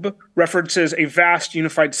globe references a vast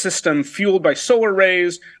unified system fueled by solar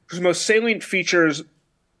rays, whose most salient features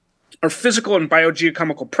are physical and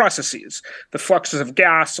biogeochemical processes, the fluxes of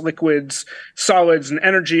gas, liquids, solids, and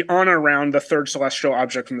energy on and around the third celestial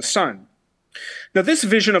object from the sun. Now, this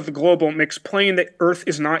vision of the global makes plain that Earth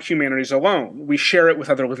is not humanity's alone. We share it with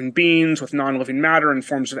other living beings, with non-living matter and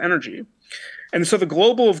forms of energy. And so the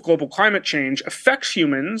global of global climate change affects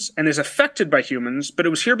humans and is affected by humans, but it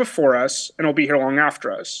was here before us and will be here long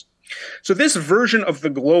after us. So this version of the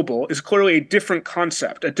global is clearly a different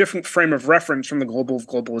concept, a different frame of reference from the global of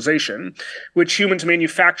globalization, which humans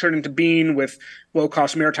manufactured into being with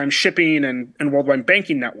low-cost maritime shipping and worldwide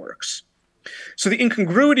banking networks. So the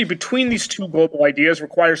incongruity between these two global ideas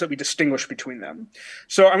requires that we distinguish between them.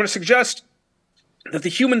 So I'm going to suggest that the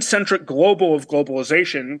human-centric global of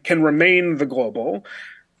globalization can remain the global,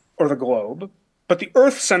 or the globe, but the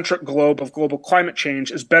Earth-centric globe of global climate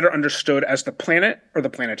change is better understood as the planet or the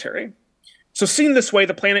planetary. So seen this way,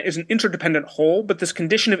 the planet is an interdependent whole, but this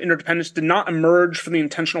condition of interdependence did not emerge from the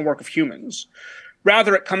intentional work of humans.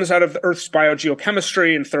 Rather, it comes out of the Earth's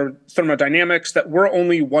biogeochemistry and thermodynamics that we're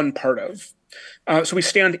only one part of. So we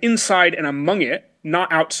stand inside and among it,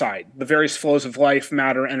 not outside, the various flows of life,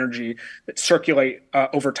 matter, energy that circulate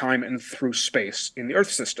over time and through space in the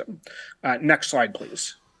Earth system. Next slide,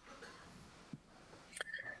 please.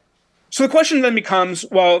 So the question then becomes,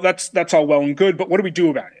 well, that's all well and good, but what do we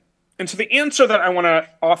do about it? And so the answer that I want to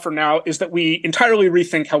offer now is that we entirely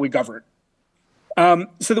rethink how we govern.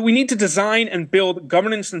 So that we need to design and build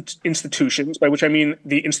governance institutions, by which I mean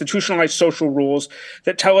the institutionalized social rules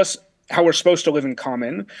that tell us how we're supposed to live in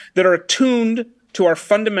common, that are attuned to our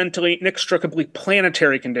fundamentally, inextricably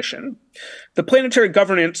planetary condition. The planetary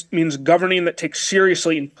governance means governing that takes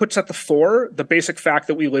seriously and puts at the fore the basic fact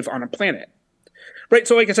that we live on a planet. Right?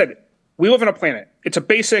 So like I said, we live on a planet. It's a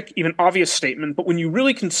basic, even obvious statement, but when you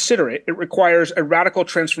really consider it, it requires a radical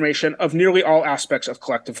transformation of nearly all aspects of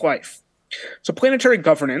collective life. So planetary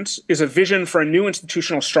governance is a vision for a new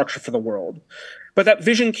institutional structure for the world. But that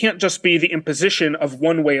vision can't just be the imposition of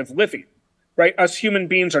one way of living, right? Us human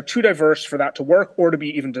beings are too diverse for that to work or to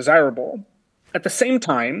be even desirable. At the same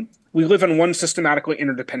time, we live on one systematically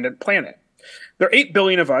interdependent planet. There are 8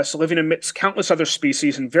 billion of us living amidst countless other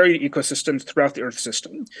species and varied ecosystems throughout the Earth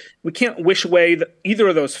system. We can't wish away either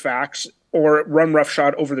of those facts or run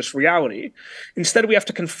roughshod over this reality. Instead, we have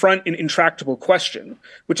to confront an intractable question,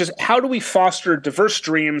 which is how do we foster diverse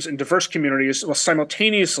dreams and diverse communities while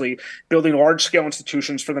simultaneously building large-scale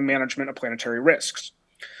institutions for the management of planetary risks?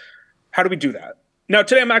 How do we do that? Now,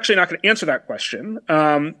 today I'm actually not going to answer that question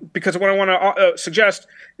because what I want to suggest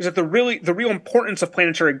is that the real importance of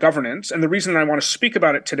planetary governance and the reason I want to speak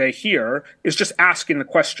about it today here is just asking the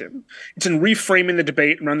question. It's in reframing the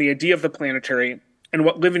debate around the idea of the planetary and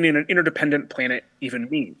what living in an interdependent planet even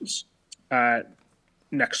means.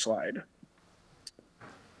 Next slide.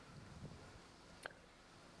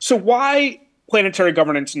 So why planetary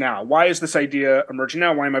governance now? Why is this idea emerging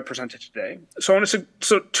now? Why am I presenting today? So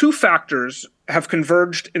two factors have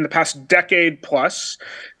converged in the past decade plus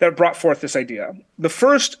that have brought forth this idea. The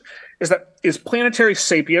first is planetary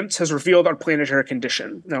sapience has revealed our planetary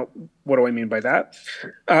condition. Now, what do I mean by that?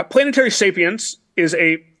 Planetary sapience is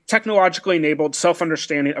a technologically enabled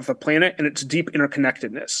self-understanding of the planet and its deep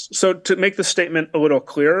interconnectedness. So to make the statement a little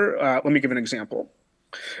clearer, let me give an example.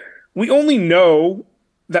 We only know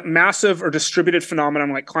that massive or distributed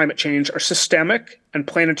phenomena like climate change are systemic and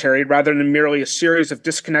planetary rather than merely a series of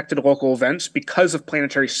disconnected local events because of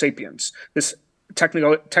planetary sapience, this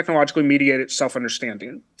technologically mediated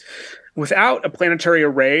self-understanding. Without a planetary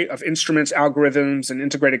array of instruments, algorithms, and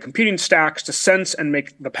integrated computing stacks to sense and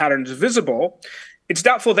make the patterns visible, it's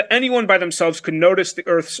doubtful that anyone by themselves could notice the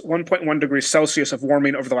Earth's 1.1 degrees Celsius of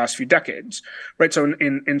warming over the last few decades, right? So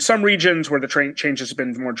in some regions where the change has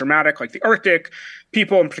been more dramatic, like the Arctic,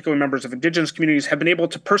 people, and particularly members of indigenous communities, have been able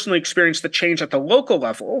to personally experience the change at the local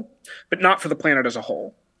level, but not for the planet as a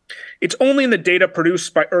whole. It's only in the data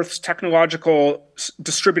produced by Earth's technological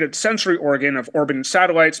distributed sensory organ of orbiting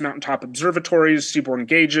satellites, mountaintop observatories, seaborne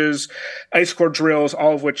gauges, ice core drills,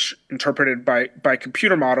 all of which interpreted by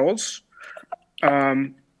computer models. Oh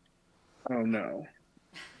no.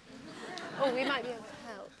 Oh, we might be able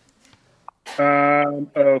to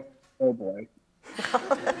help. Oh boy.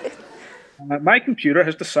 My computer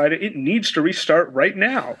has decided it needs to restart right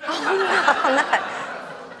now.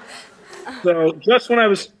 So just when I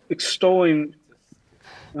was extolling,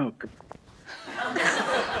 in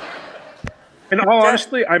all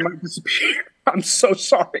honesty, I might disappear. I'm so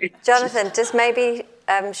sorry. Jonathan, just maybe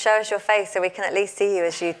show us your face so we can at least see you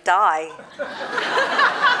as you die.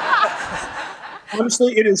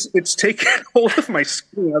 Honestly, it's taken hold of my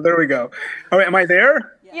screen. Oh, there we go. All right, am I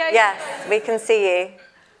there? Yeah. Yes, we can see you.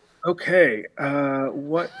 Okay,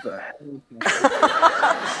 what the hell?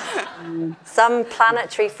 Some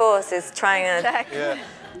planetary force is trying to... Check. Yeah.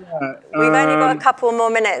 We've only got a couple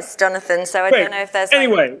more minutes, Jonathan, so I don't know if there's...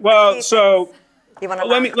 Anyway, well, so...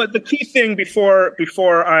 Let the key thing before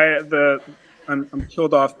I'm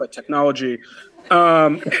killed off by technology.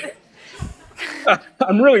 I'm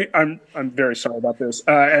very sorry about this,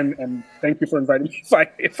 and thank you for inviting me.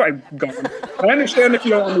 If I've gone, I understand if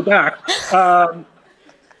you don't want me back.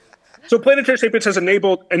 So planetary sapience has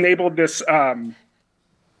enabled this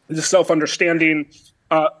this self-understanding.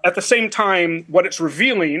 At the same time, what it's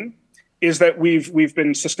revealing is that we've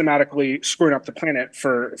been systematically screwing up the planet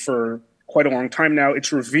for quite a long time now.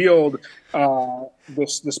 It's revealed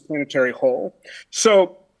this planetary hole.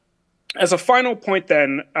 So as a final point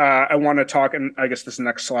then, I want to talk, and I guess this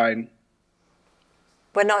next slide.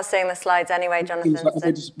 We're not seeing the slides anyway, Jonathan, so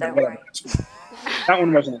don't worry. That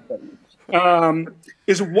one wasn't important.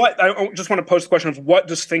 Is what I just want to pose the question of what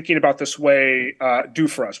does thinking about this way do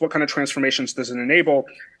for us? What kind of transformations does it enable?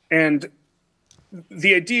 And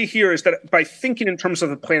the idea here is that by thinking in terms of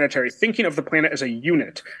the planetary, thinking of the planet as a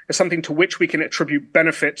unit, as something to which we can attribute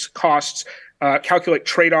benefits, costs, calculate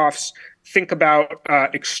trade-offs, think about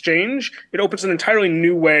exchange, it opens an entirely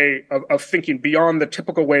new way of thinking beyond the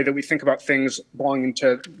typical way that we think about things belonging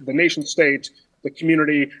to the nation state, the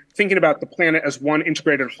community. Thinking about the planet as one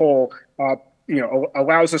integrated whole,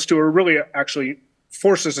 allows us to, or really actually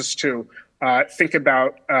forces us to, think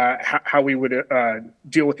about how we would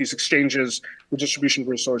deal with these exchanges, the distribution of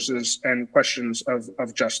resources, and questions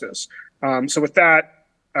of justice. So with that,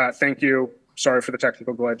 thank you. Sorry for the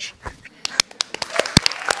technical glitch.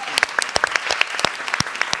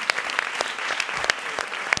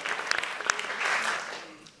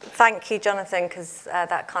 thank you, Jonathan, because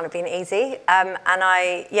that can't have been easy.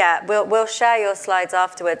 We'll share your slides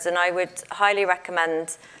afterwards, and I would highly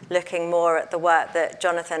recommend looking more at the work that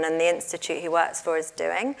Jonathan and the institute he works for is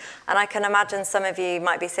doing. And I can imagine some of you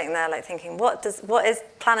might be sitting there like thinking, what is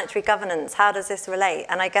planetary governance? How does this relate?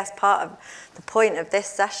 And I guess part of the point of this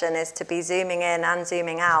session is to be zooming in and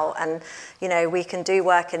zooming out. And, you know, we can do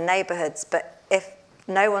work in neighborhoods, but if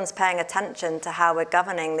no one's paying attention to how we're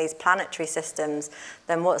governing these planetary systems,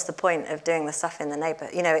 then what's the point of doing the stuff in the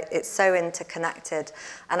neighborhood? You know, it's so interconnected.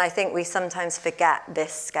 And I think we sometimes forget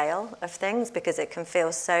this scale of things because it can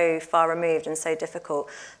feel so far removed and so difficult.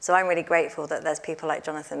 So I'm really grateful that there's people like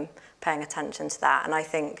Jonathan paying attention to that. And I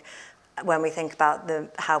think when we think about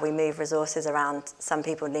how we move resources around, some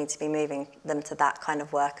people need to be moving them to that kind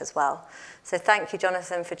of work as well. So thank you,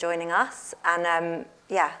 Jonathan, for joining us. And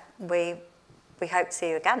we hope to see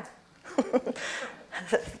you again.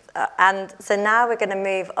 And so now we're going to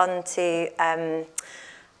move on to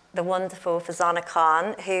the wonderful Farzana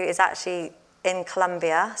Khan, who is actually in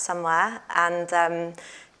Colombia somewhere, and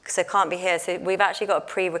so can't be here. So we've actually got a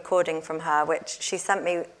pre-recording from her, which she sent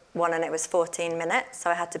me one, and it was 14 minutes, so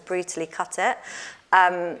I had to brutally cut it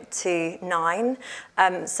to 9.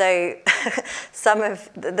 So some of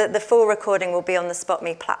the full recording will be on the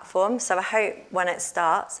SpotMe platform. So I hope when it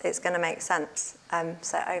starts, it's going to make sense.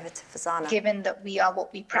 So over to Farzana. Given that we are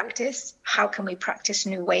what we practice, how can we practice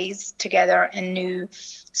new ways together and new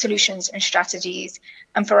solutions and strategies?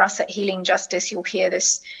 And for us at Healing Justice, you'll hear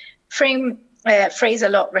this phrase a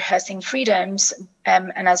lot, rehearsing freedoms.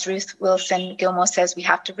 And as Ruth Wilson Gilmore says, we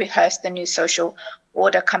have to rehearse the new social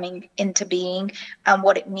order coming into being, and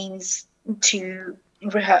what it means to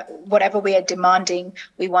whatever we are demanding,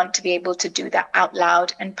 we want to be able to do that out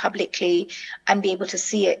loud and publicly, and be able to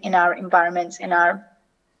see it in our environments, in our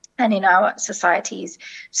societies.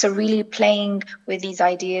 So really playing with these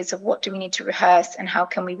ideas of what do we need to rehearse and how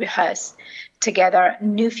can we rehearse together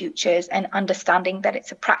new futures, and understanding that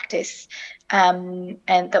it's a practice and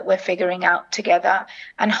that we're figuring out together.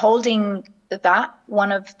 And holding that,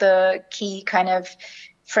 one of the key kind of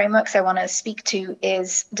frameworks I want to speak to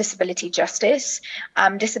is disability justice.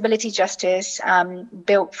 Disability justice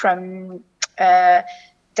built from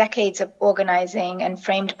decades of organizing and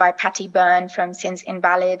framed by Patty Byrne from Sins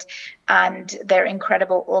Invalid and their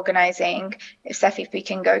incredible organizing. Seth, if we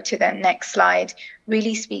can go to the next slide,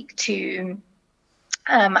 really speak to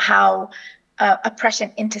how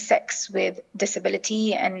oppression intersects with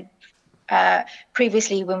disability. And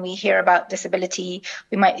previously, when we hear about disability,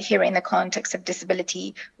 we might hear it in the context of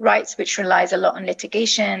disability rights, which relies a lot on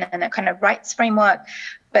litigation and a kind of rights framework.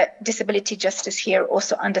 But disability justice here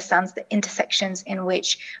also understands the intersections in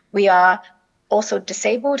which we are also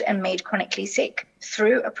disabled and made chronically sick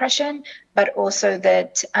through oppression, but also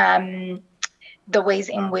that the ways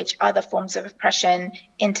in which other forms of oppression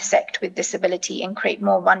intersect with disability and create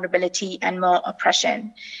more vulnerability and more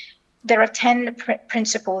oppression. There are 10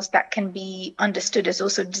 principles that can be understood as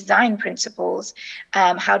also design principles.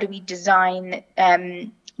 How do we design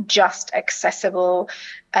just, accessible,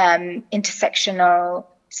 intersectional,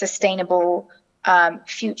 sustainable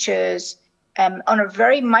futures on a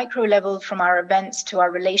very micro level, from our events to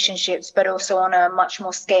our relationships, but also on a much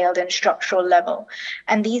more scaled and structural level.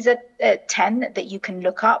 And these are 10 that you can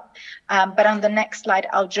look up. But on the next slide,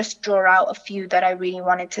 I'll just draw out a few that I really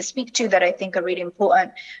wanted to speak to that I think are really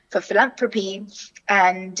important for philanthropy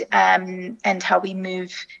and how we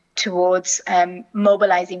move towards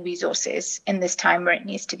mobilizing resources in this time where it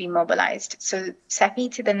needs to be mobilized. So Seppi,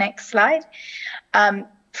 to the next slide.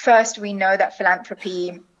 First, we know that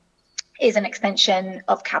philanthropy is an extension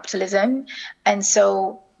of capitalism. And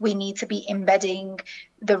so we need to be embedding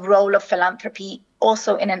the role of philanthropy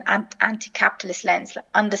also in an anti-capitalist lens,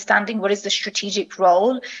 understanding what is the strategic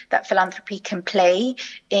role that philanthropy can play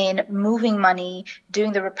in moving money,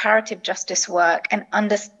 doing the reparative justice work, and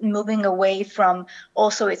moving away from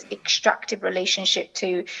also its extractive relationship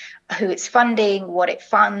to who it's funding, what it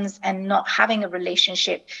funds, and not having a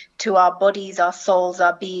relationship to our bodies, our souls,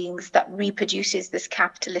 our beings that reproduces this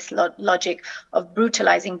capitalist logic of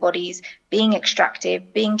brutalizing bodies, being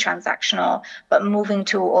extractive, being transactional, but moving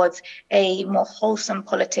towards a more wholesome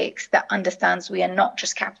politics that understands we are not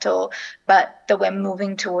just capital, but that we're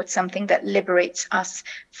moving towards something that liberates us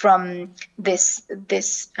from this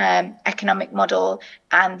economic model,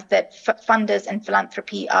 and that funders and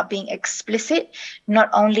philanthropy are being explicit, not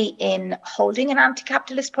only in holding an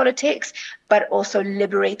anti-capitalist politics, but also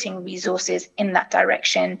liberating resources in that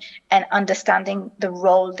direction and understanding the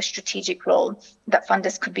role, the strategic role that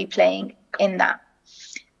funders could be playing in that.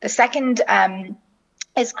 The second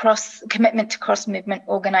is commitment to cross-movement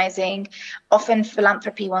organizing. Often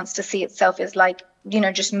philanthropy wants to see itself as like,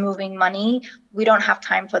 just moving money. We don't have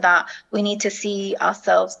time for that. We need to see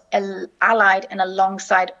ourselves allied and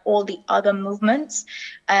alongside all the other movements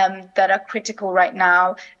that are critical right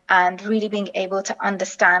now, and really being able to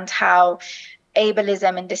understand how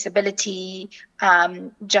ableism and disability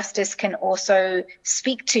justice can also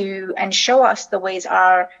speak to and show us the ways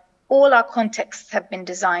all our contexts have been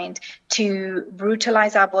designed to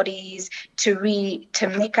brutalize our bodies, to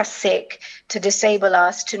make us sick, to disable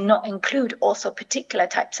us, to not include also particular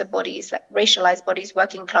types of bodies, like racialized bodies,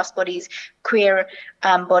 working class bodies, queer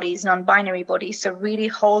bodies, non-binary bodies. So really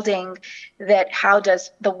holding that, how does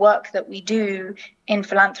the work that we do in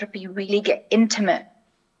philanthropy really get intimate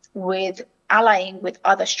with allying with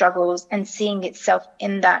other struggles and seeing itself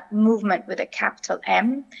in that movement with a capital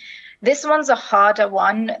M. This one's a harder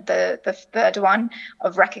one, the third one,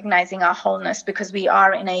 of recognizing our wholeness, because we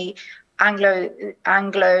are in a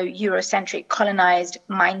Anglo-Eurocentric colonized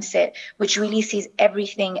mindset, which really sees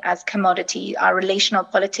everything as commodity. Our relational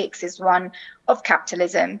politics is one of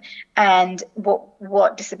capitalism. And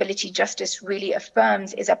what disability justice really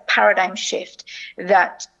affirms is a paradigm shift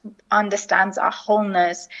that understands our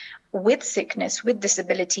wholeness with sickness, with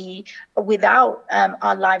disability, without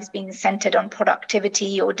our lives being centered on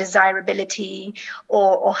productivity or desirability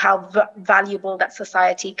or how valuable that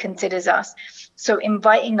society considers us. So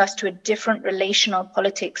inviting us to a different relational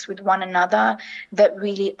politics with one another that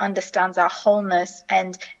really understands our wholeness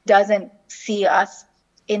and doesn't see us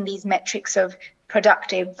in these metrics of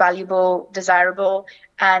productive, valuable, desirable.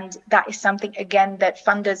 And that is something, again, that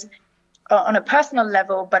funders on a personal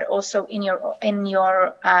level, but also in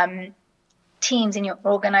your teams, in your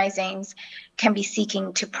organizings, can be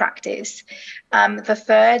seeking to practice. The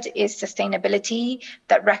third is sustainability,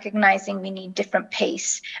 that recognizing we need different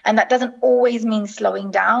pace. And that doesn't always mean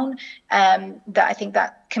slowing down. That I think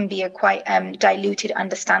that can be a quite diluted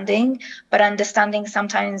understanding, but understanding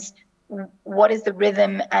sometimes what is the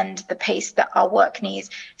rhythm and the pace that our work needs.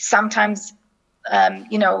 Sometimes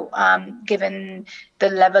given the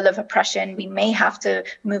level of oppression, we may have to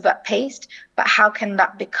move at pace, but how can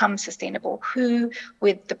that become sustainable? Who,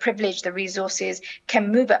 with the privilege, the resources,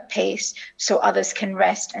 can move at pace so others can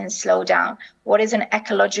rest and slow down? What is an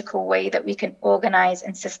ecological way that we can organize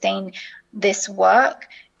and sustain this work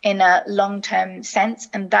in a long-term sense?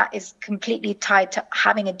 And that is completely tied to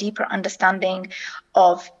having a deeper understanding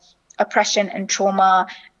of oppression and trauma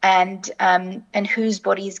and whose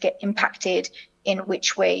bodies get impacted in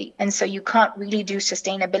which way. And so you can't really do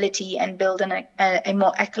sustainability and build a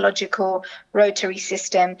more ecological rotary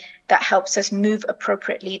system that helps us move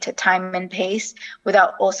appropriately to time and pace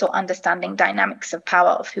without also understanding dynamics of power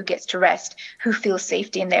of who gets to rest, who feels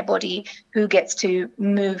safety in their body, who gets to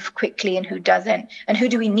move quickly and who doesn't, and who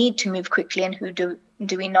do we need to move quickly and who do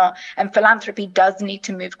we not. And philanthropy does need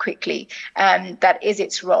to move quickly. That is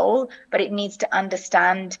its role, but it needs to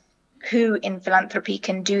understand who in philanthropy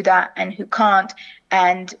can do that and who can't,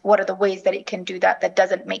 and what are the ways that it can do that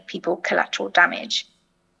doesn't make people collateral damage.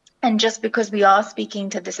 And just because we are speaking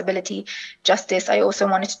to disability justice, I also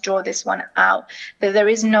wanted to draw this one out, that there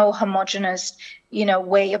is no homogenous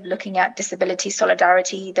way of looking at disability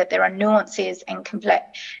solidarity, that there are nuances and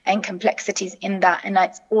complexities in that. And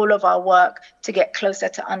that's all of our work to get closer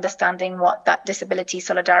to understanding what that disability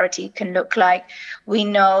solidarity can look like. We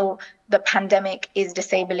know the pandemic is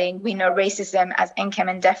disabling. We know racism, as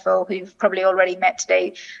Nkem Ndefo, who you've probably already met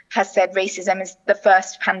today, has said racism is the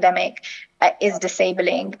first pandemic, is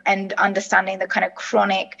disabling, and understanding the kind of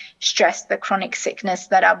chronic stress, the chronic sickness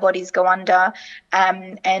that our bodies go under.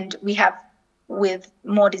 And we have, with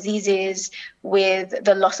more diseases, with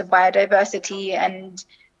the loss of biodiversity and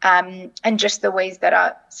just the ways that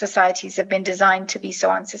our societies have been designed to be so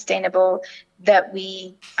unsustainable, that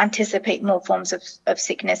we anticipate more forms of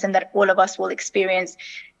sickness, and that all of us will experience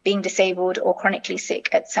being disabled or chronically sick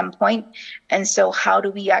at some point. And so how do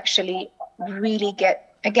we actually really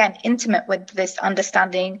get, again, intimate with this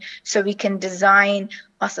understanding so we can design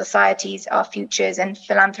our societies, our futures? And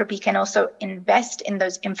philanthropy can also invest in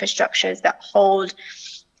those infrastructures that hold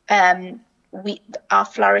our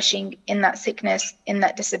flourishing in that sickness, in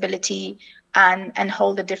that disability, and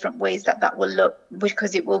hold the different ways that will look,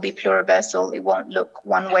 because it will be pluriversal. It won't look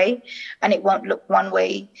one way, and it won't look one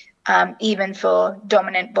way even for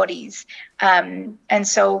dominant bodies. And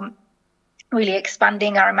so really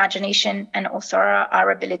expanding our imagination and also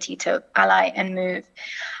our ability to ally and move.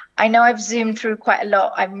 I know I've zoomed through quite a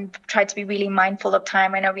lot. I've tried to be really mindful of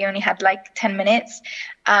time. I know we only had like 10 minutes,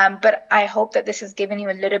 but I hope that this has given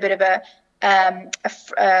you a little bit of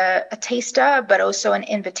a taster, but also an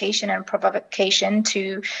invitation and provocation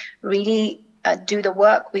to really do the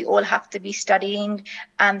work we all have to be studying,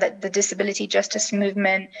 and that the disability justice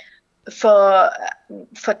movement for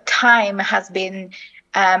time has been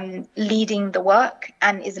leading the work,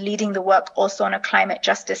 and is leading the work also on a climate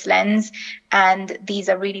justice lens. And these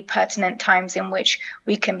are really pertinent times in which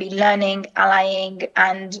we can be learning, allying,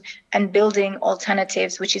 and building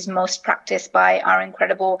alternatives, which is most practiced by our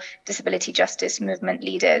incredible disability justice movement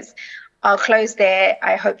leaders. I'll close there.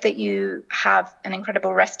 I hope that you have an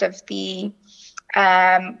incredible rest of the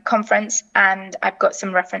conference, and I've got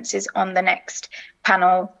some references on the next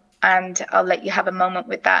panel, and I'll let you have a moment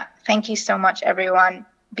with that. Thank you so much, everyone.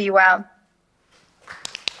 Be well.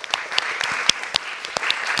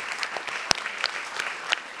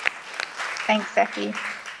 Thanks, Effie.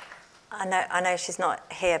 I know she's not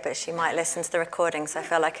here, but she might listen to the recording, so I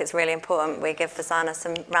feel like it's really important we give Farzana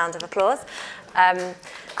some round of applause.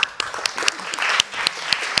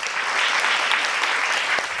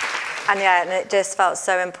 And yeah, and it just felt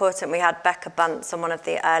so important. We had Becca Bunce on one of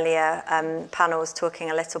the earlier panels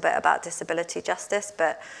talking a little bit about disability justice,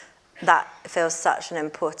 but that feels such an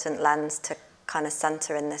important lens to kind of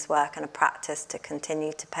centre in this work, and a practice to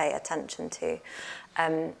continue to pay attention to.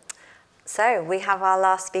 So we have our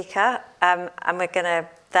last speaker, and we're going to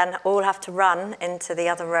then all have to run into the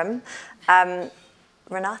other room.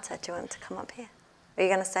 Renata, do you want to come up here? Are you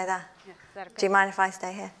going to stay there? Yeah, is that okay? Do you mind if I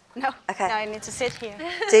stay here? No, okay. no, I need to sit here.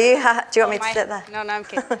 Do you want me to sit there? No, I'm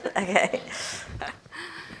kidding. Okay.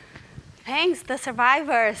 Thanks, the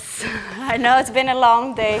survivors. I know it's been a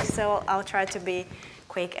long day, so I'll try to be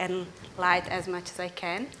quick and light as much as I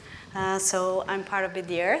can. So I'm part of Be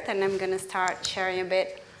the Earth, and I'm going to start sharing a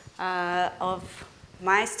bit of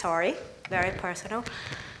my story, very personal.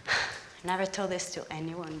 Never told this to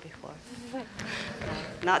anyone before.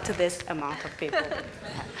 Not to this amount of people.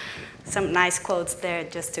 Some nice quotes there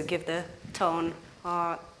just to give the tone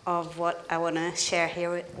of what I want to share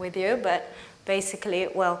here with you. But basically,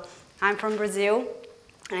 well, I'm from Brazil,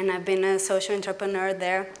 and I've been a social entrepreneur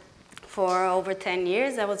there for over 10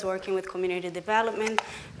 years. I was working with community development,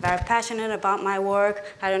 very passionate about my work.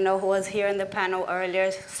 I don't know who was here in the panel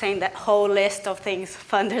earlier saying that whole list of things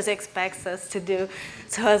funders expect us to do.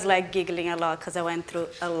 So I was like giggling a lot because I went through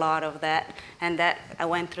a lot of that. And that I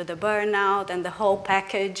went through the burnout and the whole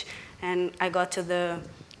package. And I got to the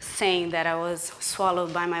saying that I was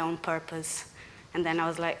swallowed by my own purpose. And then I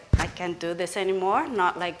was like, I can't do this anymore,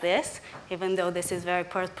 not like this. Even though this is very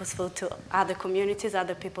purposeful to other communities,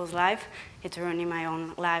 other people's life, it's ruining my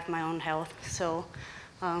own life, my own health. So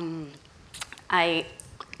I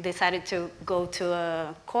decided to go to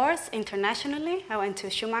a course internationally. I went to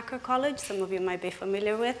Schumacher College, some of you might be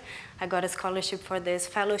familiar with. I got a scholarship for this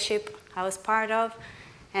fellowship I was part of.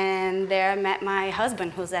 And there I met my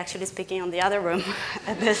husband, who's actually speaking on the other room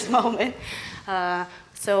at this moment.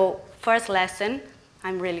 So first lesson,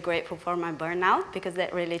 I'm really grateful for my burnout, because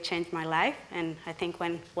that really changed my life. And I think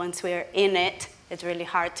once we're in it, it's really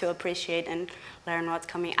hard to appreciate and learn what's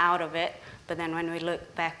coming out of it. But then when we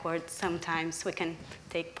look backwards, sometimes we can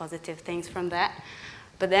take positive things from that.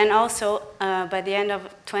 But then also, by the end of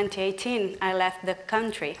 2018, I left the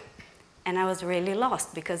country. And I was really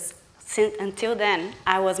lost, because until then,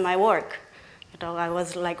 I was my work. I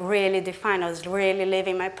was like really defined. I was really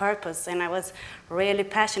living my purpose, and I was really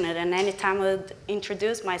passionate. And anytime I would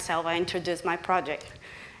introduce myself, I introduced my project.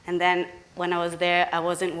 And then when I was there, I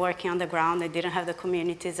wasn't working on the ground. I didn't have the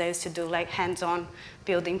communities. I used to do like hands-on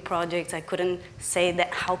building projects. I couldn't say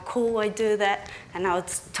that how cool I do that. And I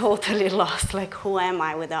was totally lost. Like, who am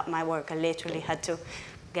I without my work? I literally had to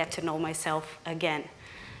get to know myself again.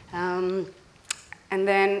 And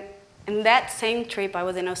then in that same trip, I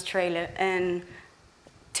was in Australia, and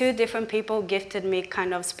 2 different people gifted me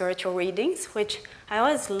kind of spiritual readings, which I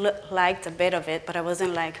always liked a bit of it, but I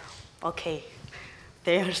wasn't like, okay,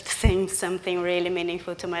 they're saying something really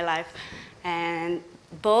meaningful to my life. And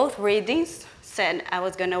both readings said I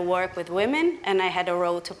was going to work with women, and I had a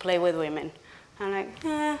role to play with women. I'm like,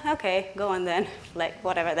 okay, go on then. Like,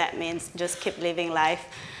 whatever that means, just keep living life.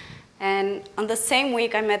 And on the same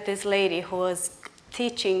week, I met this lady who was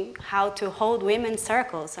teaching how to hold women's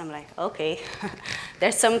circles. I'm like, okay,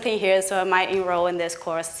 there's something here, so I might enroll in this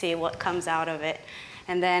course, see what comes out of it.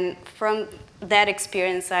 And then from that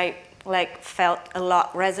experience, I felt a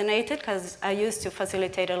lot resonated, because I used to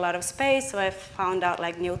facilitate a lot of space, so I found out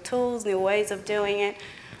like new tools, new ways of doing it.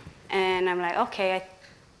 And I'm like, okay, I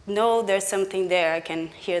know there's something there, I can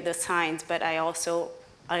hear the signs, but I also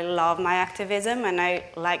I love my activism and I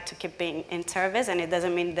like to keep being in service, and it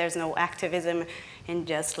doesn't mean there's no activism in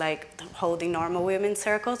just like holding normal women's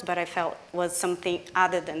circles, but I felt was something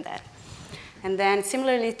other than that. And then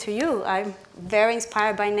similarly to you, I'm very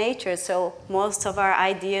inspired by nature, so most of our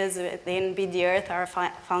ideas within Be the Earth, our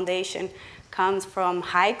foundation, comes from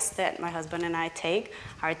hikes that my husband and I take.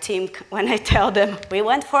 Our team, when I tell them we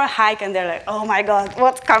went for a hike, and they're like, oh my God,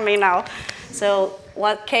 what's coming now? So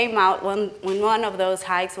what came out when one of those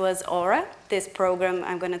hikes was Aura, this program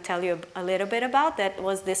I'm going to tell you a little bit about. That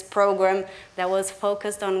was this program that was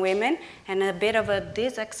focused on women and a bit of a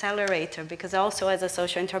disaccelerator, because also as a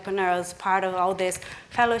social entrepreneur, I was part of all these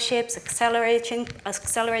fellowships, accelerating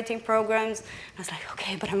programs. I was like,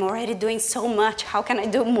 okay, but I'm already doing so much. How can I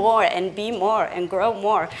do more and be more and grow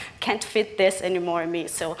more? Can't fit this anymore in me.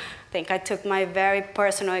 So I think I took my very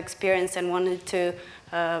personal experience and wanted to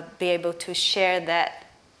be able to share that,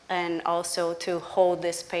 and also to hold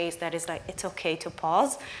this space that is like, it's okay to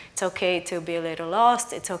pause, it's okay to be a little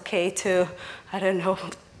lost, it's okay to, I don't know,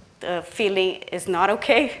 the feeling is not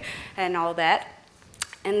okay, and all that.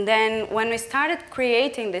 And then when we started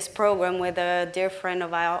creating this program with a dear friend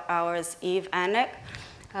of ours, Eve Anek,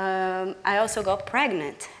 I also got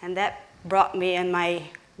pregnant, and that brought me and my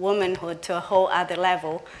womanhood to a whole other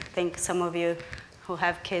level. I think some of you who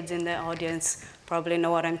have kids in the audience probably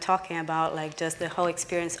know what I'm talking about, like just the whole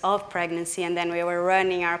experience of pregnancy. And then we were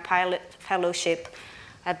running our pilot fellowship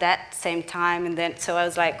at that same time. And then, so I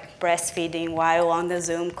was like breastfeeding while on the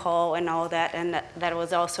Zoom call and all that. And that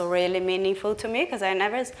was also really meaningful to me, because I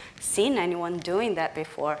never seen anyone doing that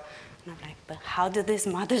before. And I'm like, but how do these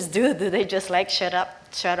mothers do? Do they just like shut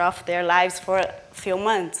off their lives for a few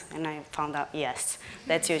months? And I found out, yes,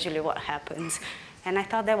 that's usually what happens. And I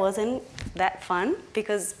thought that wasn't that fun,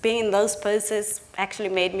 because being in those places actually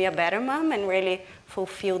made me a better mom and really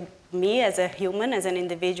fulfilled me as a human, as an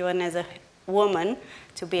individual, and as a woman,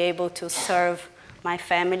 to be able to serve my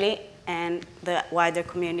family and the wider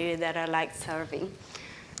community that I like serving.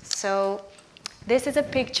 So this is a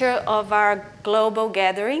picture of our global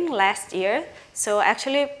gathering last year. So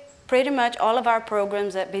actually, pretty much all of our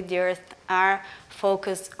programs at Be the Earth are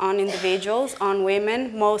focused on individuals, on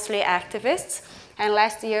women, mostly activists. And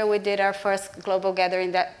last year, we did our first global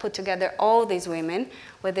gathering that put together all these women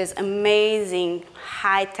with this amazing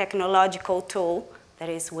high technological tool that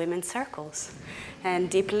is women's circles and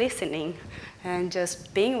deep listening and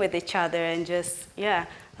just being with each other and just,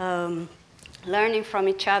 learning from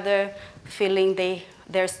each other, feeling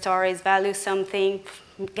their stories value something,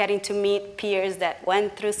 getting to meet peers that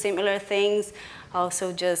went through similar things,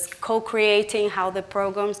 also just co-creating how the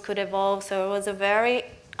programs could evolve. So it was a very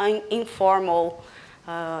informal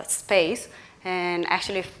space, and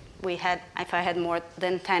actually if I had more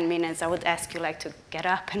than 10 minutes, I would ask you like to get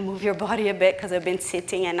up and move your body a bit, because I've been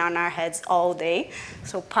sitting and on our heads all day.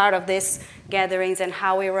 So part of this gatherings and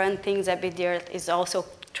how we run things at Be the Earth is also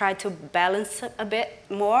try to balance a bit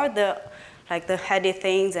more the heady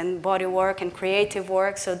things and body work and creative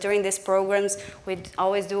work. So during these programs, we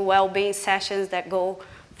always do well-being sessions that go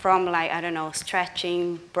from like, I don't know,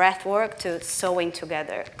 stretching, breath work to sewing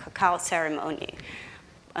together, cacao ceremony,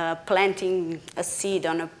 planting a seed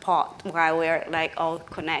on a pot while we're like all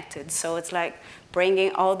connected. So it's like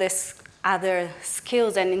bringing all this other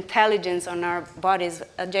skills and intelligence on our bodies.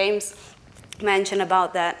 James mentioned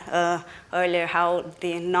about that earlier, how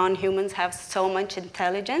the non-humans have so much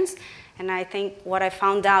intelligence. And I think what I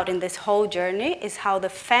found out in this whole journey is how the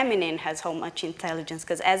feminine has so much intelligence.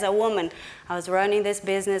 Because as a woman, I was running this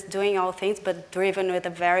business, doing all things, but driven with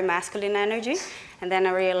a very masculine energy. And then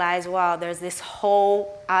I realized, wow, there's this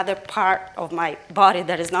whole other part of my body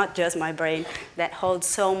that is not just my brain, that holds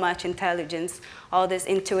so much intelligence, all this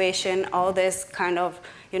intuition, all this kind of,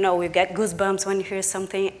 you know, we get goosebumps when you hear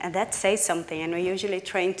something, and that says something, and we usually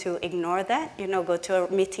train to ignore that. You know, go to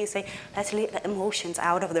a meeting, say, let's leave the emotions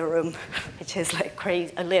out of the room, which is like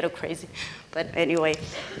crazy, a little crazy. But anyway,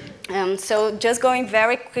 so just going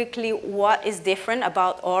very quickly, what is different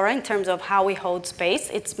about Aura in terms of how we hold space?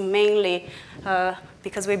 It's mainly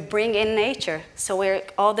because we bring in nature. So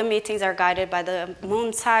all the meetings are guided by the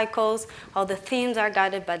moon cycles, all the themes are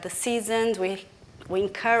guided by the seasons. We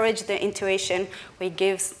encourage the intuition, we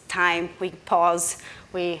give time, we pause,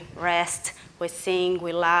 we rest, we sing,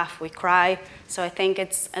 we laugh, we cry. So I think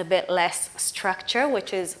it's a bit less structure,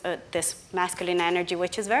 which is this masculine energy,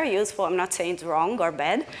 which is very useful. I'm not saying it's wrong or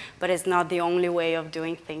bad, but it's not the only way of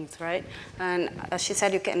doing things, right? And as she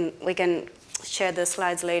said, we can share the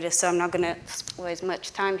slides later, so I'm not gonna waste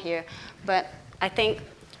much time here. But I think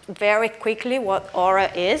very quickly what Aura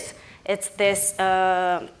is, it's this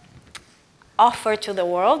offer to the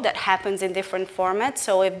world that happens in different formats.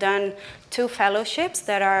 So we've done 2 fellowships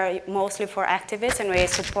that are mostly for activists, and we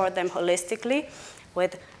support them holistically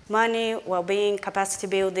with money, well-being, capacity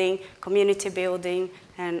building, community building,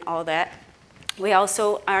 and all that. We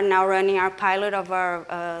also are now running our pilot of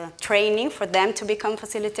our training for them to become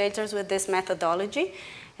facilitators with this methodology.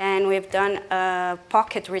 And we've done a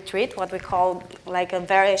pocket retreat, what we call like a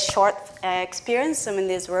very short experience. Some in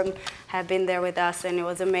this room have been there with us, and it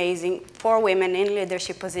was amazing for women in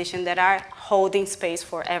leadership positions that are holding space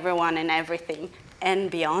for everyone and everything and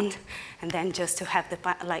beyond. And then just to have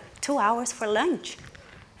like 2 hours for lunch.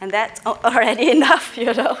 And that's already enough,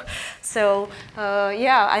 you know. So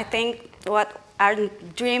yeah, I think what our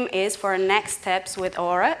dream is for our next steps with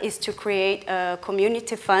Aura is to create a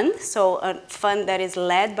community fund, so a fund that is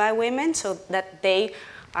led by women, so that they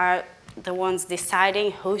are the ones deciding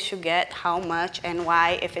who should get how much and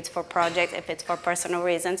why, if it's for projects, if it's for personal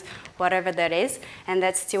reasons, whatever that is. And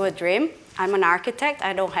that's still a dream. I'm an architect.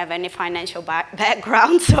 I don't have any financial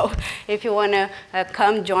background, so if you want to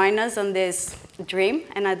come join us on this dream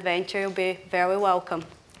and adventure, you'll be very welcome.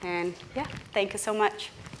 And yeah, thank you so much.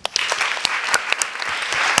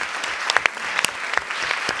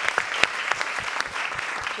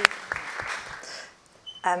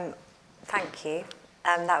 Thank you.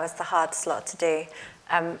 That was the hard slot to do.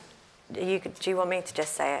 Do you want me to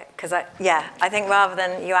just say it? Because I think rather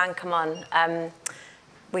than Yuan come on,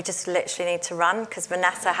 we just literally need to run, because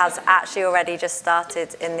Vanessa has actually already just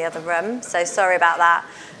started in the other room. So sorry about that.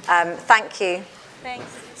 Thank you. Thanks.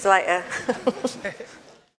 See you later.